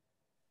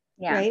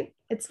 Yeah. Right?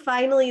 It's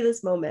finally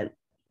this moment.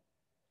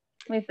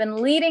 We've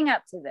been leading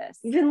up to this.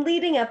 We've been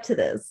leading up to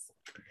this.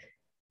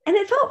 And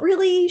it felt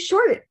really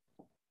short,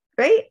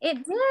 right?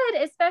 It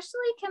did, especially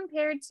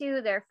compared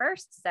to their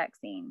first sex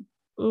scene,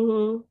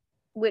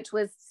 which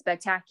was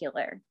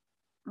spectacular.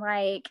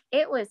 Like,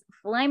 it was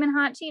flaming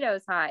hot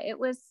Cheetos hot. It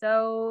was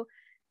so,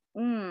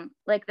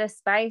 like, the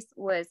spice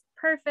was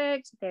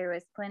perfect. There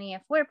was plenty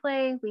of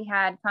foreplay. We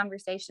had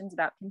conversations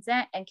about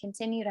consent and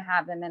continue to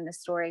have them in the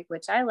story,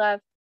 which I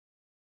love.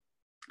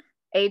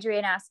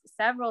 Adrian asked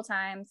several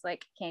times,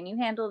 like, can you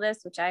handle this?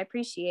 Which I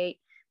appreciate.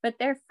 But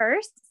their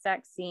first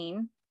sex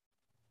scene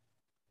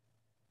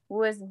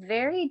was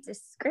very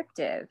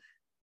descriptive.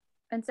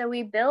 And so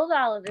we build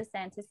all of this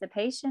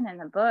anticipation in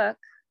the book,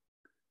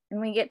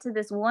 and we get to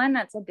this one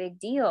that's a big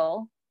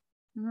deal.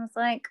 And it's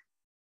like,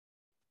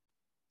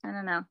 I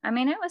don't know. I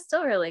mean, it was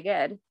still really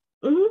good.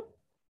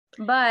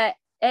 But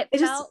it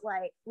felt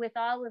like with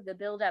all of the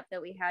buildup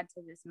that we had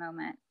to this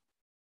moment,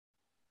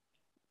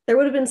 there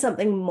would have been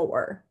something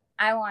more.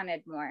 I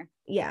wanted more.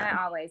 Yeah.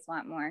 I always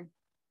want more.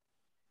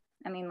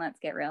 I mean, let's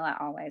get real. I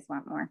always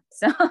want more.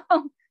 So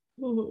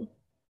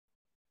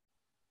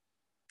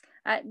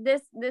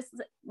this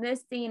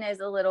scene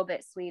is a little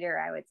bit sweeter,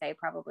 I would say,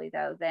 probably,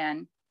 though,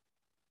 than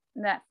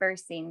that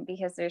first scene,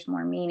 because there's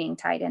more meaning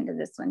tied into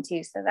this one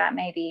too. So that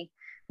may be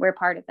where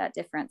part of that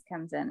difference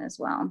comes in as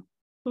well.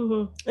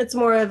 It's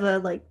more of a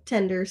like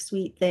tender,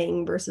 sweet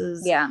thing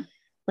versus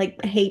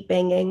like hate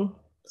banging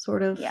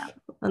sort of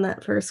on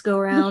that first go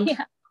round.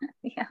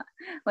 Yeah,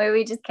 where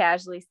we just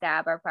casually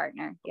stab our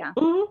partner. Yeah.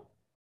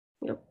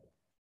 Yep.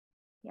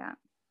 Yeah.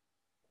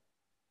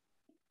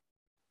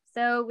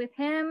 So with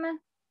him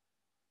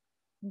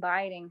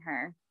biting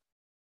her,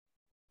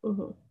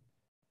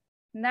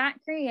 that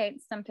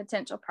creates some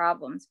potential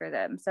problems for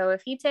them. So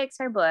if he takes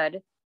her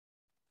blood,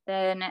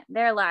 then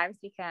their lives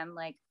become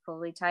like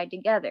fully tied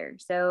together.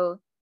 So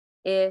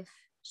if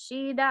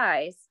she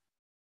dies,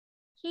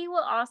 he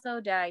will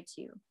also die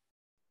too.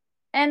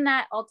 And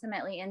that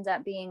ultimately ends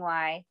up being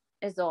why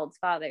Isolde's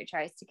father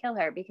tries to kill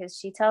her, because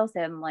she tells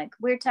him, like,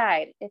 we're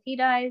tied. If he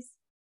dies,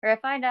 or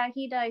if I die,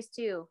 he dies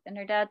too. And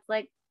her dad's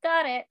like,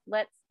 got it.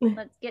 Let's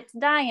get to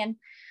dying.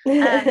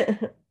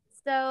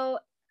 So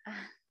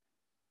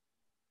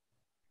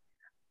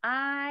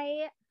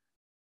I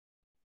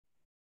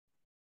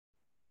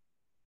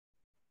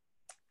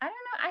don't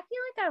know. I feel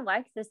like I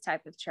like this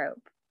type of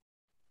trope.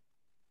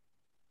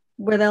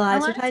 Where their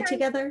lives are tied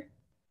together?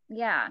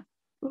 Yeah.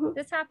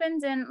 This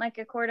happens in like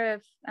a quarter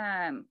of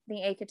the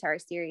ACOTAR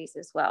series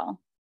as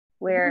well,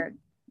 where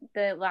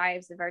the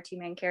lives of our two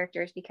main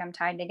characters become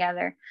tied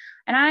together.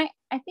 And I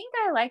think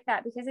I like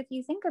that, because if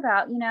you think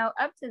about,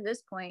 up to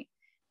this point,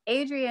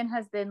 Adrian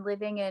has been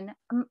living in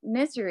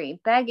misery,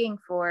 begging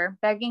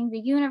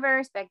the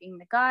universe, begging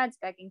the gods,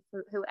 begging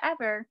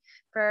whoever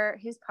for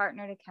his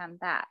partner to come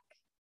back.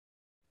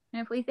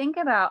 And if we think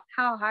about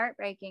how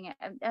heartbreaking,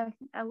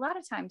 a lot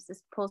of times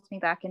this pulls me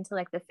back into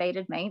like the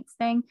fated mates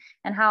thing,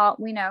 and how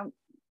we know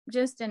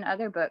just in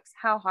other books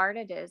how hard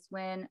it is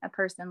when a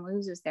person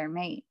loses their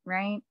mate,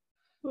 right?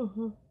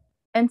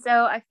 And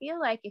so I feel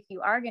like if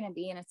you are going to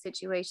be in a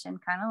situation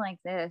kind of like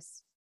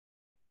this,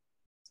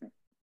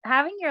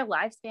 having your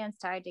lifespans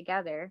tied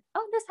together,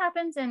 this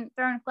happens in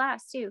Throne of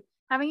Glass too,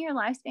 having your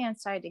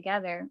lifespans tied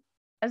together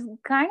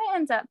kind of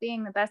ends up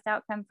being the best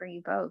outcome for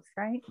you both,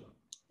 right?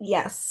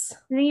 Yes.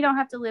 And then you don't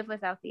have to live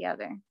without the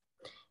other.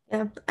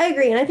 Yeah, I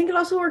agree. And I think it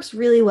also works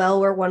really well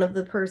where one of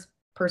the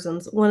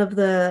one of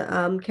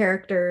the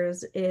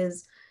characters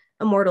is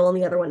immortal and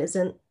the other one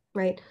isn't,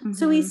 right?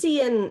 So we see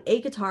in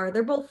ACOTAR,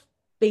 they're both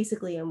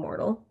basically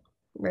immortal,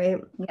 right?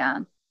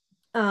 Yeah.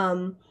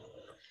 But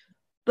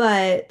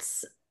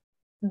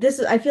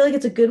I feel like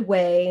it's a good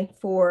way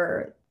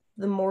for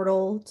the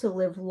mortal to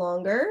live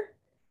longer.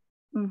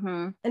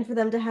 And for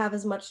them to have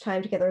as much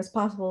time together as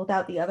possible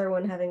without the other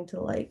one having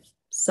to like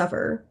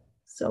suffer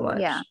so much.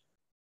 Yeah.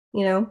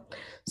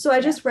 So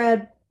I just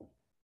read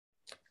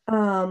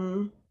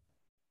that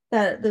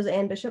those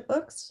Anne Bishop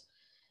books,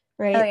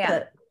 right? Oh,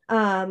 yeah.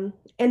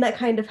 And that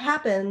kind of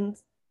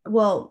happens.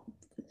 Well,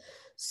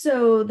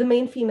 so the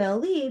main female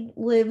lead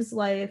lives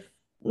life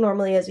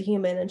normally as a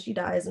human, and she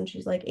dies and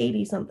she's like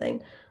 80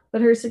 something,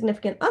 but her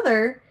significant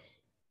other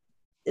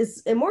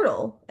is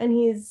immortal and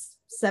he's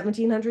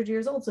 1700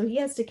 years old, so he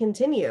has to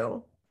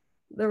continue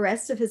the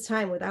rest of his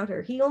time without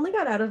her. He only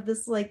got out of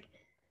this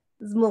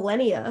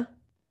millennia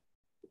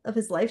of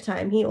his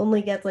lifetime. He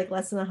only gets like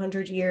less than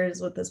 100 years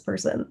with this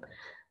person.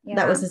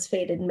 That was his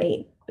fated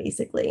mate,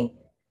 basically.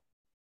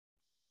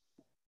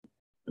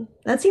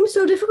 That seems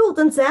so difficult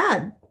and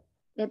sad.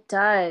 It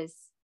does.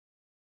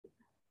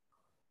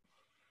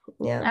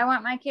 Yeah. I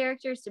want my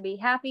characters to be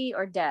happy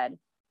or dead.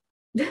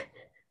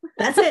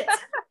 That's it.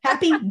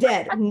 Happy,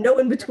 dead, no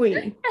in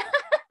between.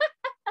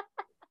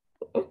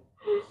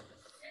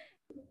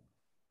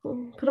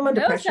 Put him on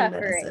No depression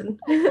suffering.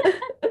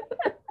 medicine.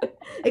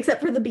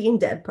 Except for the being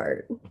dead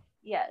part.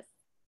 Yes.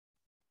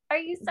 Are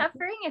you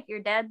suffering if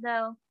you're dead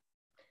though?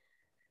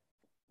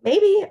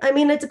 Maybe. I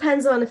mean, it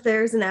depends on if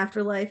there's an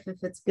afterlife,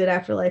 if it's good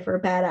afterlife or a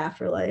bad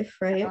afterlife,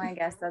 right? Oh, I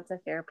guess that's a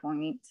fair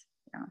point.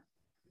 Yeah.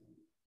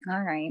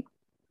 All right.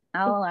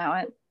 I'll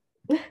allow it.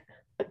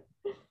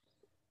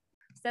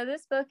 So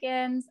this book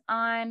ends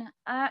on,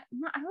 I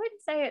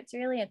wouldn't say it's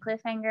really a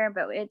cliffhanger,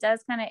 but it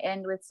does kind of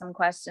end with some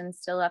questions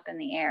still up in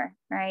the air,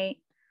 right?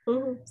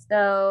 Mm-hmm.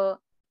 So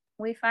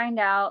we find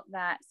out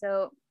that,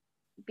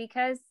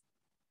 because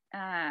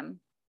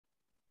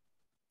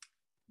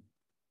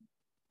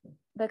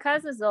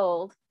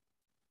Isolde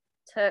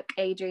took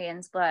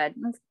Adrian's blood,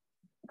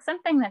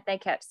 something that they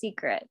kept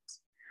secret,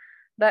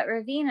 but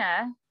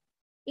Ravina,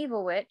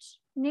 Evil Witch,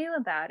 knew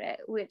about it,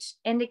 which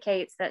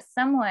indicates that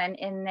someone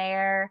in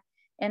their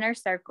inner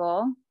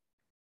circle,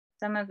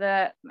 some of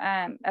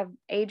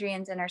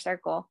Adrian's inner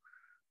circle,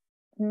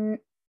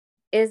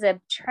 is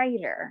a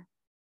traitor.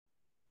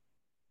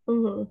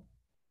 Mm-hmm.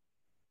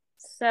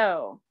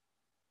 So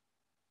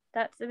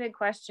that's the big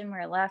question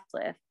we're left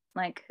with.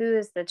 Like, who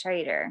is the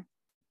traitor?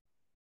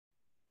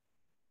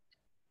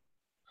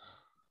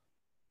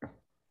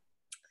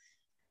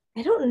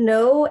 I don't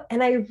know.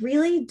 And I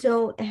really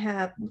don't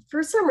have,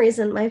 for some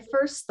reason, my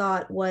first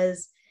thought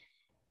was,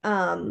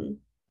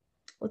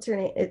 what's her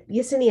name?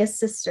 Yesenia's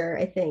sister,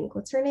 I think.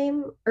 What's her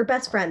name? Or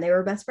best friend. They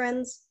were best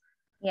friends.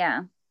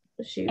 Yeah.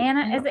 Shoot.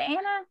 Anna, is it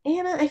Anna?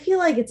 Anna, I feel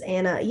like it's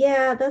Anna.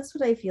 Yeah, that's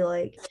what I feel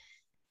like.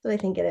 That's what I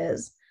think it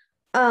is.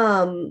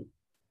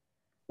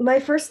 My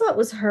first thought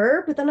was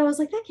her, but then I was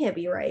like, that can't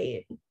be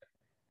right. I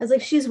was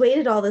like, she's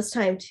waited all this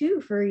time too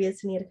for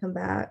Yesenia to come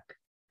back.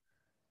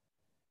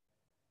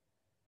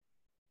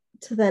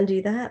 To then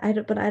do that.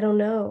 But I don't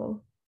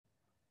know.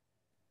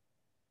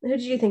 Who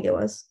did you think it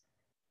was?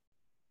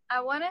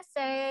 I want to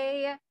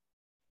say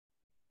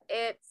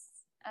it's,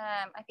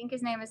 I think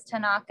his name is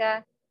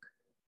Tanaka,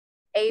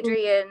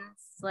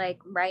 Adrian's like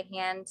right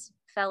hand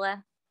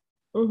fella.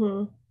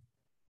 Mm-hmm.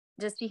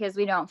 Just because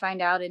we don't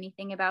find out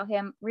anything about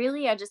him.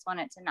 Really, I just want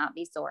it to not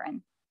be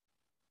Soren.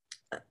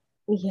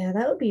 Yeah,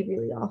 that would be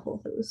really awful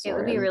if it was Soren. It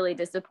would be really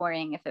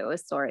disappointing if it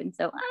was Soren.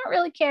 So I don't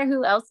really care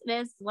who else it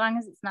is, as long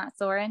as it's not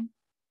Soren.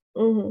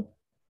 Mm-hmm.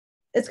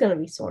 It's gonna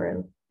be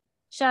Soren.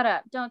 Shut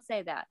up! Don't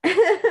say that.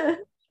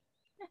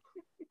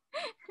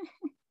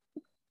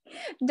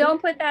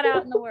 Don't put that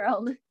out in the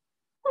world.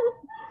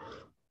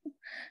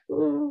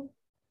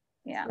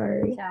 Yeah.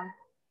 Sorry. So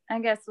I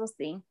guess we'll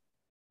see,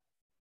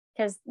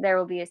 because there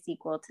will be a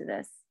sequel to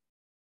this.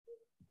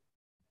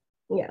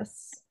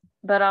 Yes.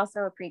 But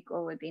also a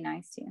prequel would be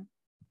nice too.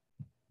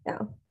 Yeah.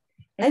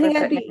 I think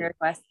I'd be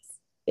requests.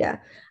 Yeah.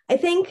 I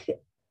think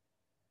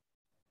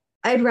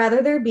I'd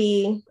rather there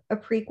be a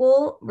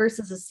prequel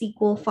versus a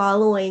sequel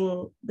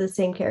following the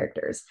same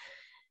characters.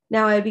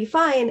 Now, I'd be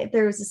fine if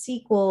there was a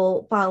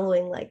sequel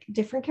following like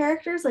different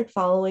characters, like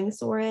following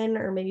Soren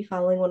or maybe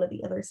following one of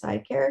the other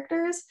side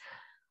characters.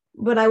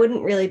 But I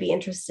wouldn't really be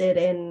interested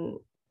in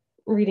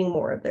reading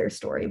more of their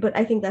story. But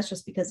I think that's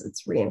just because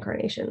it's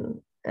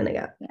reincarnation and I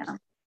got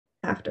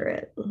after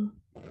it.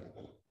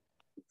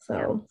 So.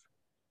 Yeah.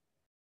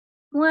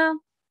 Well,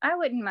 I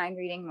wouldn't mind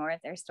reading more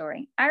of their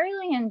story. I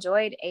really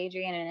enjoyed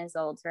Adrian and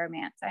Isolde's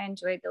romance. I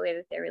enjoyed the way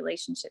that their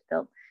relationship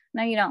built.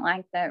 No, you don't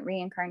like the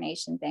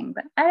reincarnation thing,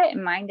 but I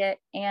didn't mind it.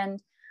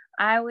 And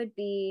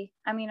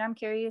I'm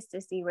curious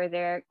to see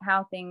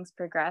how things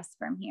progress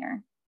from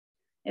here,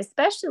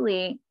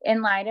 especially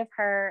in light of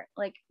her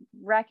like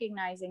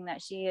recognizing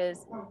that she is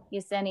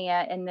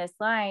Yesenia in this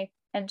life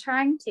and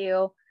trying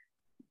to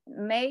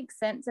make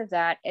sense of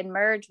that and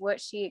merge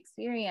what she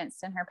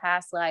experienced in her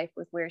past life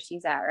with where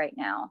she's at right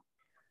now.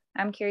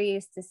 I'm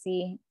curious to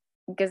see,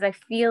 because I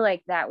feel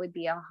like that would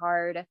be a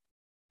hard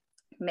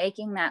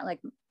making that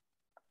like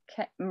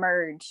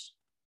merge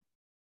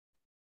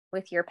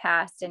with your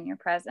past and your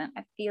present.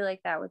 I feel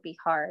like that would be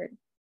hard.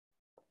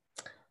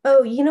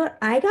 Oh, you know what?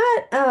 I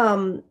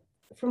got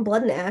from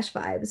Blood and Ash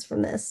vibes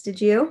from this.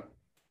 Did you?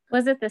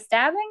 Was it the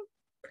stabbing?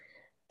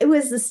 It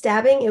was the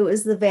stabbing. It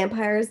was the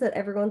vampires that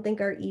everyone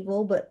think are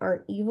evil but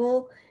aren't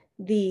evil.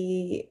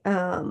 The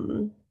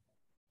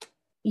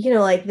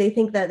like they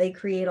think that they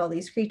create all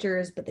these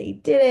creatures, but they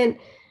didn't.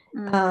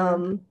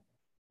 Mm-hmm.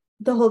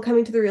 The whole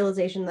coming to the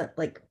realization that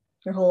like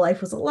their whole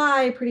life was a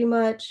lie, pretty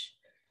much.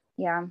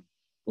 Yeah.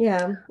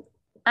 Yeah.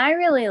 I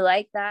really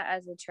like that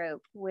as a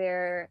trope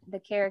where the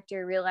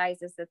character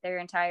realizes that their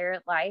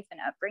entire life and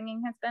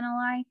upbringing has been a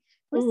lie.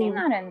 We've seen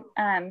that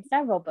in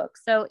several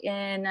books. So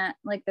in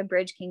like the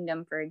Bridge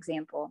Kingdom, for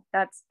example,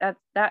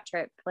 that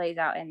trope plays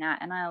out in that,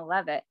 and I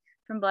love it.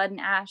 From Blood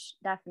and Ash,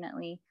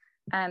 definitely.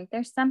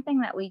 There's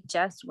something that we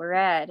just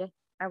read,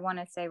 I want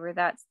to say, where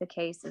that's the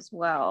case as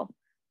well.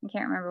 I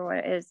can't remember what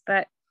it is,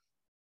 but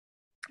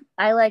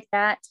I like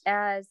that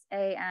as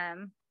a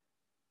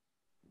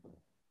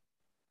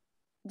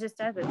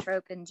just as a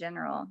trope in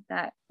general,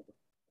 that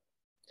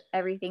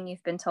everything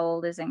you've been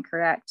told is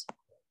incorrect.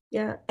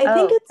 Yeah, I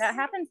think that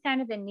happens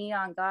kind of in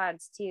Neon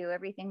Gods too.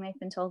 Everything they've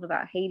been told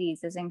about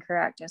Hades is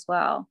incorrect as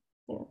well.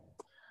 yeah.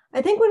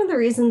 I think one of the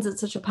reasons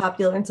it's such a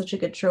popular and such a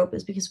good trope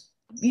is because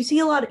you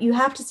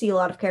have to see a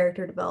lot of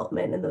character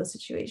development in those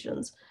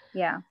situations.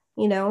 Yeah.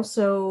 You know,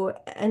 so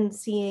and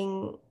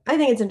seeing, I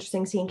think it's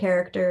interesting seeing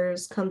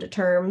characters come to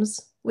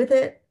terms with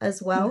it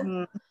as well.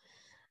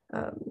 Mm-hmm.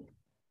 Um,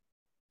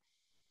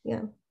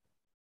 yeah.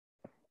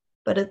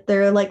 But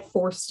they're like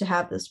forced to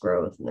have this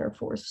growth and they're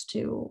forced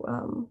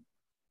to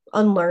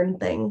unlearn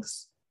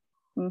things,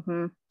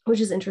 Mm-hmm. which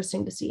is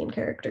interesting to see in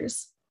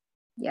characters.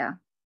 Yeah.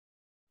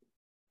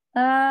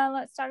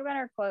 Let's talk about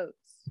our quotes.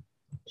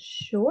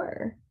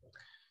 Sure.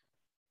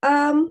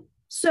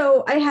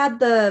 So I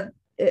had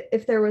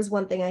if there was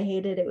one thing I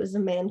hated, it was a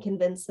man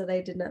convinced that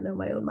I did not know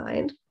my own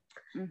mind.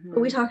 Mm-hmm. But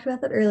we talked about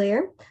that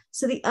earlier.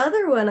 So the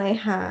other one I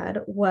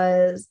had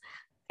was,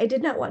 I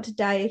did not want to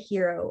die a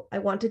hero. I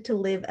wanted to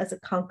live as a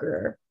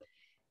conqueror.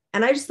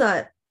 And I just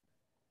thought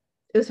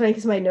it was funny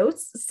because my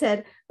notes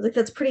said, like,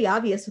 that's pretty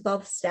obvious with all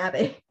the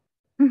stabbing.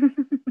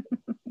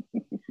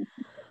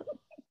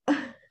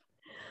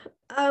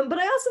 But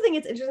I also think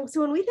it's interesting.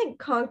 So when we think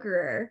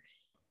conqueror,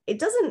 it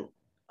doesn't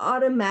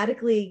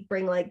automatically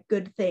bring like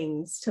good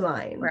things to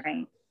mind.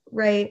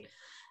 Right.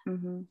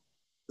 Mm-hmm.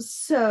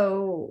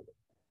 So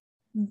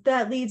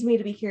that leads me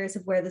to be curious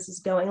of where this is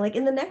going. Like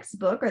in the next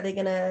book, are they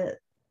gonna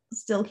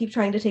still keep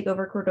trying to take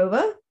over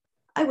Cordova?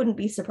 I wouldn't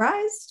be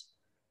surprised.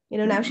 You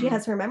know, now she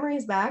has her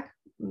memories back.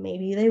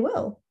 Maybe they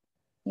will.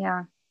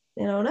 Yeah.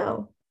 I don't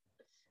know.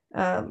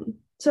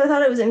 So I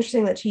thought it was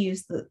interesting that she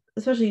used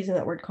especially using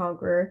that word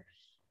conqueror,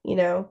 you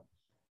know.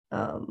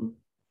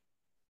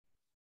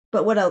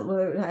 But what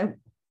else?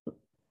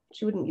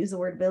 She wouldn't use the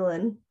word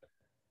villain.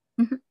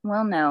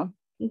 Well, no.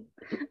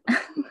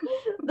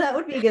 That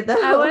would be good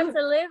though. I want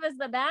to live as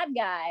the bad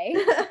guy.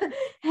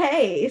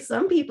 Hey,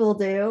 some people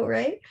do,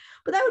 right?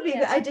 But that would be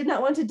good. I did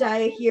not want to die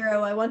a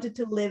hero. I wanted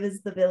to live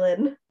as the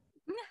villain.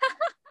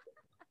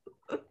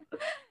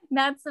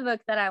 That's the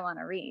book that I want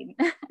to read.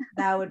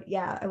 I would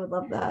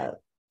love that.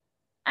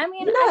 I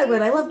mean, I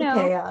would. I love the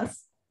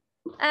chaos.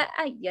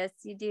 Yes,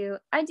 you do.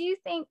 I do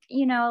think,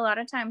 a lot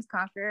of times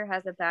conqueror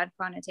has a bad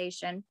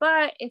connotation,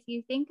 but if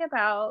you think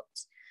about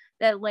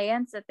the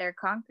lands that they're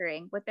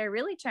conquering, what they're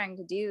really trying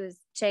to do is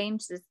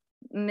change this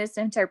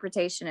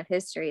misinterpretation of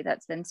history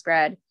that's been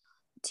spread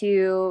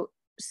to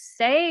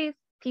save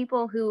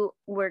people who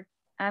were,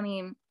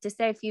 to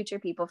save future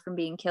people from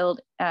being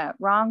killed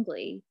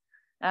wrongly.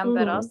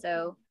 But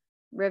also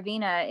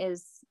Ravenna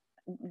is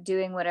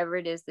doing whatever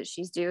it is that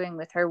she's doing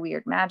with her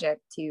weird magic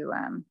to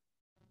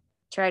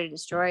try to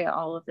destroy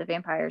all of the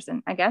vampires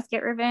and I guess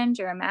get revenge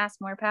or amass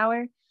more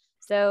power.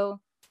 So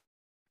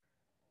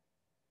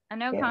I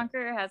know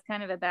conqueror has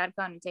kind of a bad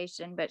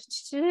connotation, but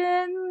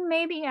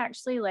maybe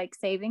actually like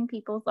saving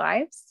people's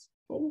lives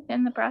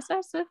in the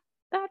process of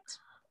that.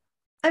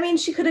 I mean,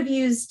 she could have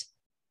used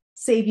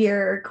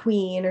savior or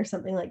queen or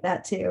something like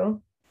that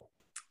too.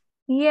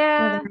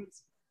 Yeah.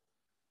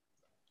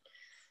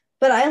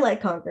 But I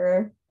like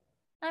conqueror.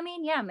 I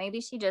mean, yeah,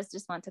 maybe she just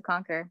wants to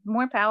conquer.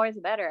 More power is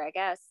better, I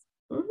guess.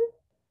 Mm-hmm.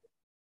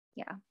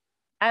 Yeah.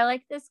 I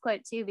like this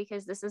quote too,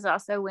 because this is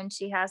also when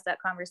she has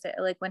that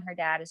conversation, like when her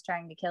dad is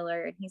trying to kill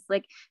her and he's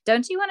like,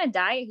 don't you want to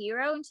die a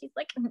hero? And she's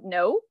like,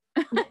 no.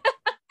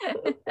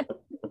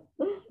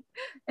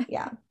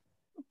 Yeah.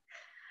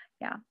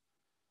 Yeah.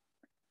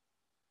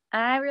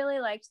 I really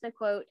liked the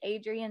quote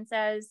Adrian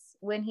says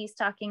when he's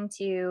talking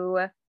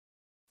to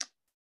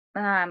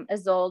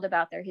Isolde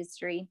about their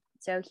history.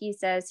 So he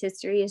says,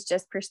 history is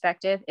just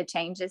perspective. It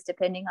changes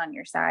depending on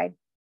your side.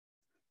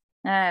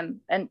 And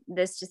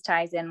this just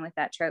ties in with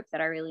that trope that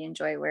I really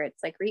enjoy, where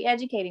it's like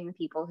re-educating the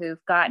people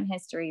who've gotten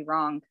history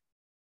wrong.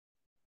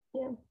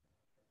 Yeah.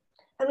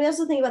 And we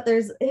also think about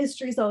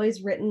history is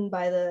always written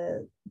by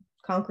the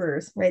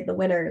conquerors, right? The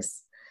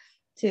winners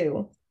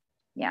too.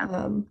 Yeah.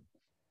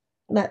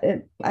 When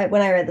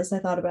I read this, I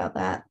thought about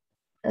that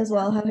as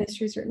well, how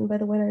history is written by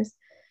the winners.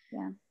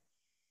 Yeah.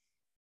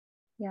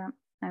 Yeah.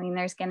 I mean,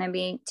 there's going to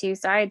be two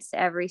sides to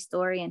every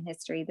story in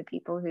history, the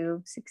people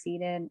who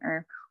succeeded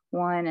or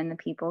won and the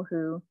people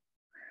who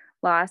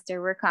lost or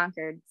were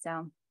conquered.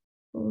 So,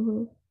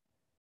 all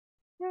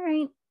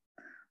right.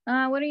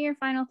 What are your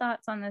final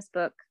thoughts on this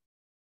book?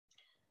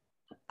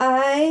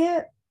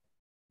 I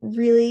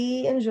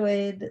really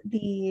enjoyed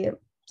the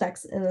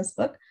sex in this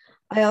book.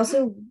 I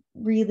also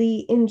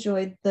really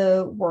enjoyed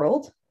the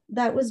world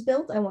that was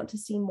built. I want to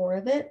see more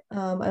of it.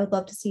 I would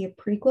love to see a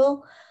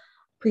prequel.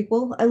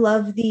 I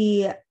love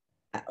the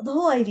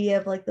whole idea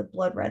of like the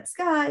blood red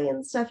sky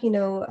and stuff.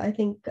 I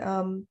think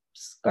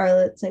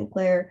Scarlett St.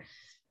 Clair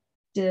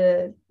did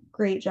a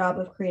great job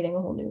of creating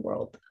a whole new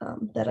world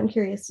that I'm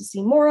curious to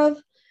see more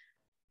of.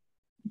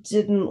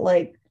 Didn't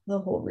like the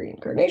whole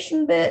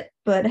reincarnation bit,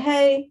 but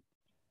hey,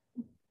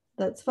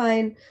 that's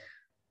fine.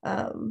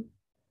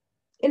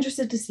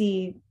 Interested to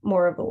see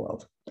more of the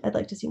world. I'd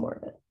like to see more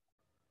of it.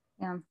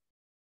 Yeah,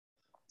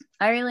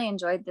 I really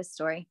enjoyed this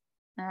story.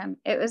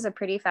 It was a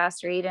pretty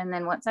fast read, and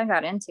then once I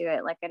got into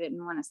it, like I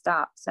didn't want to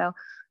stop. So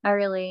I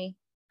really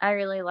I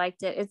really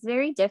liked it. It's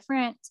very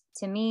different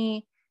to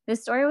me.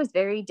 This story was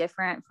very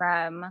different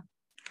from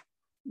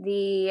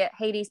the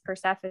Hades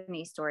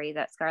Persephone story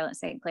that Scarlett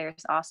St. Clair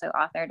also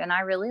authored. And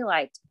I really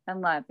liked and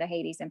loved the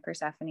Hades and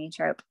Persephone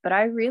trope, but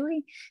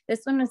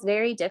this one was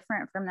very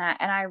different from that.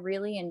 And I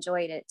really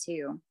enjoyed it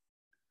too.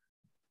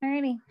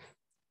 Alrighty.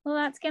 Well,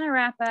 that's going to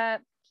wrap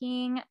up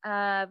King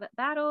of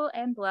Battle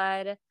and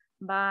Blood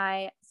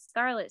by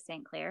Scarlett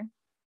St. Clair.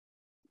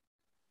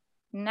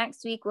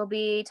 Next week, we'll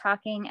be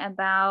talking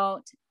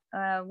about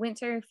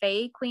Winter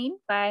Fae Queen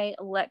by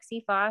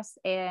Lexi Foss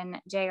and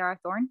J.R.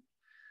 Thorne.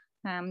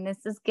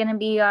 This is going to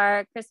be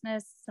our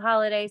Christmas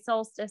holiday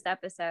solstice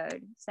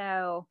episode,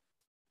 so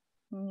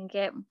you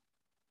get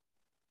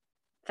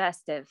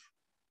festive.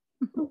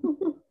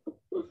 So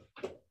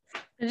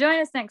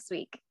join us next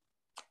week.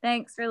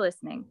 Thanks for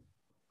listening.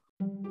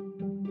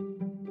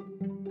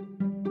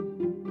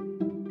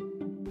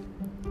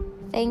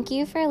 Thank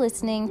you for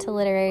listening to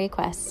Literary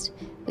Quest.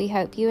 We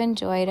hope you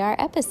enjoyed our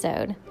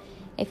episode.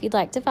 If you'd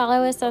like to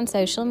follow us on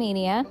social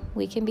media,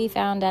 we can be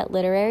found at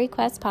Literary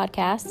Quest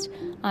Podcast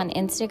on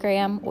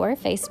Instagram or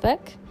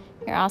Facebook.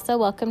 You're also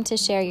welcome to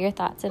share your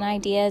thoughts and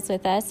ideas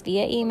with us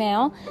via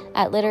email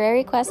at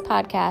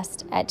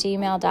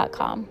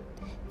literaryquestpodcast@gmail.com.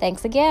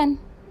 Thanks again.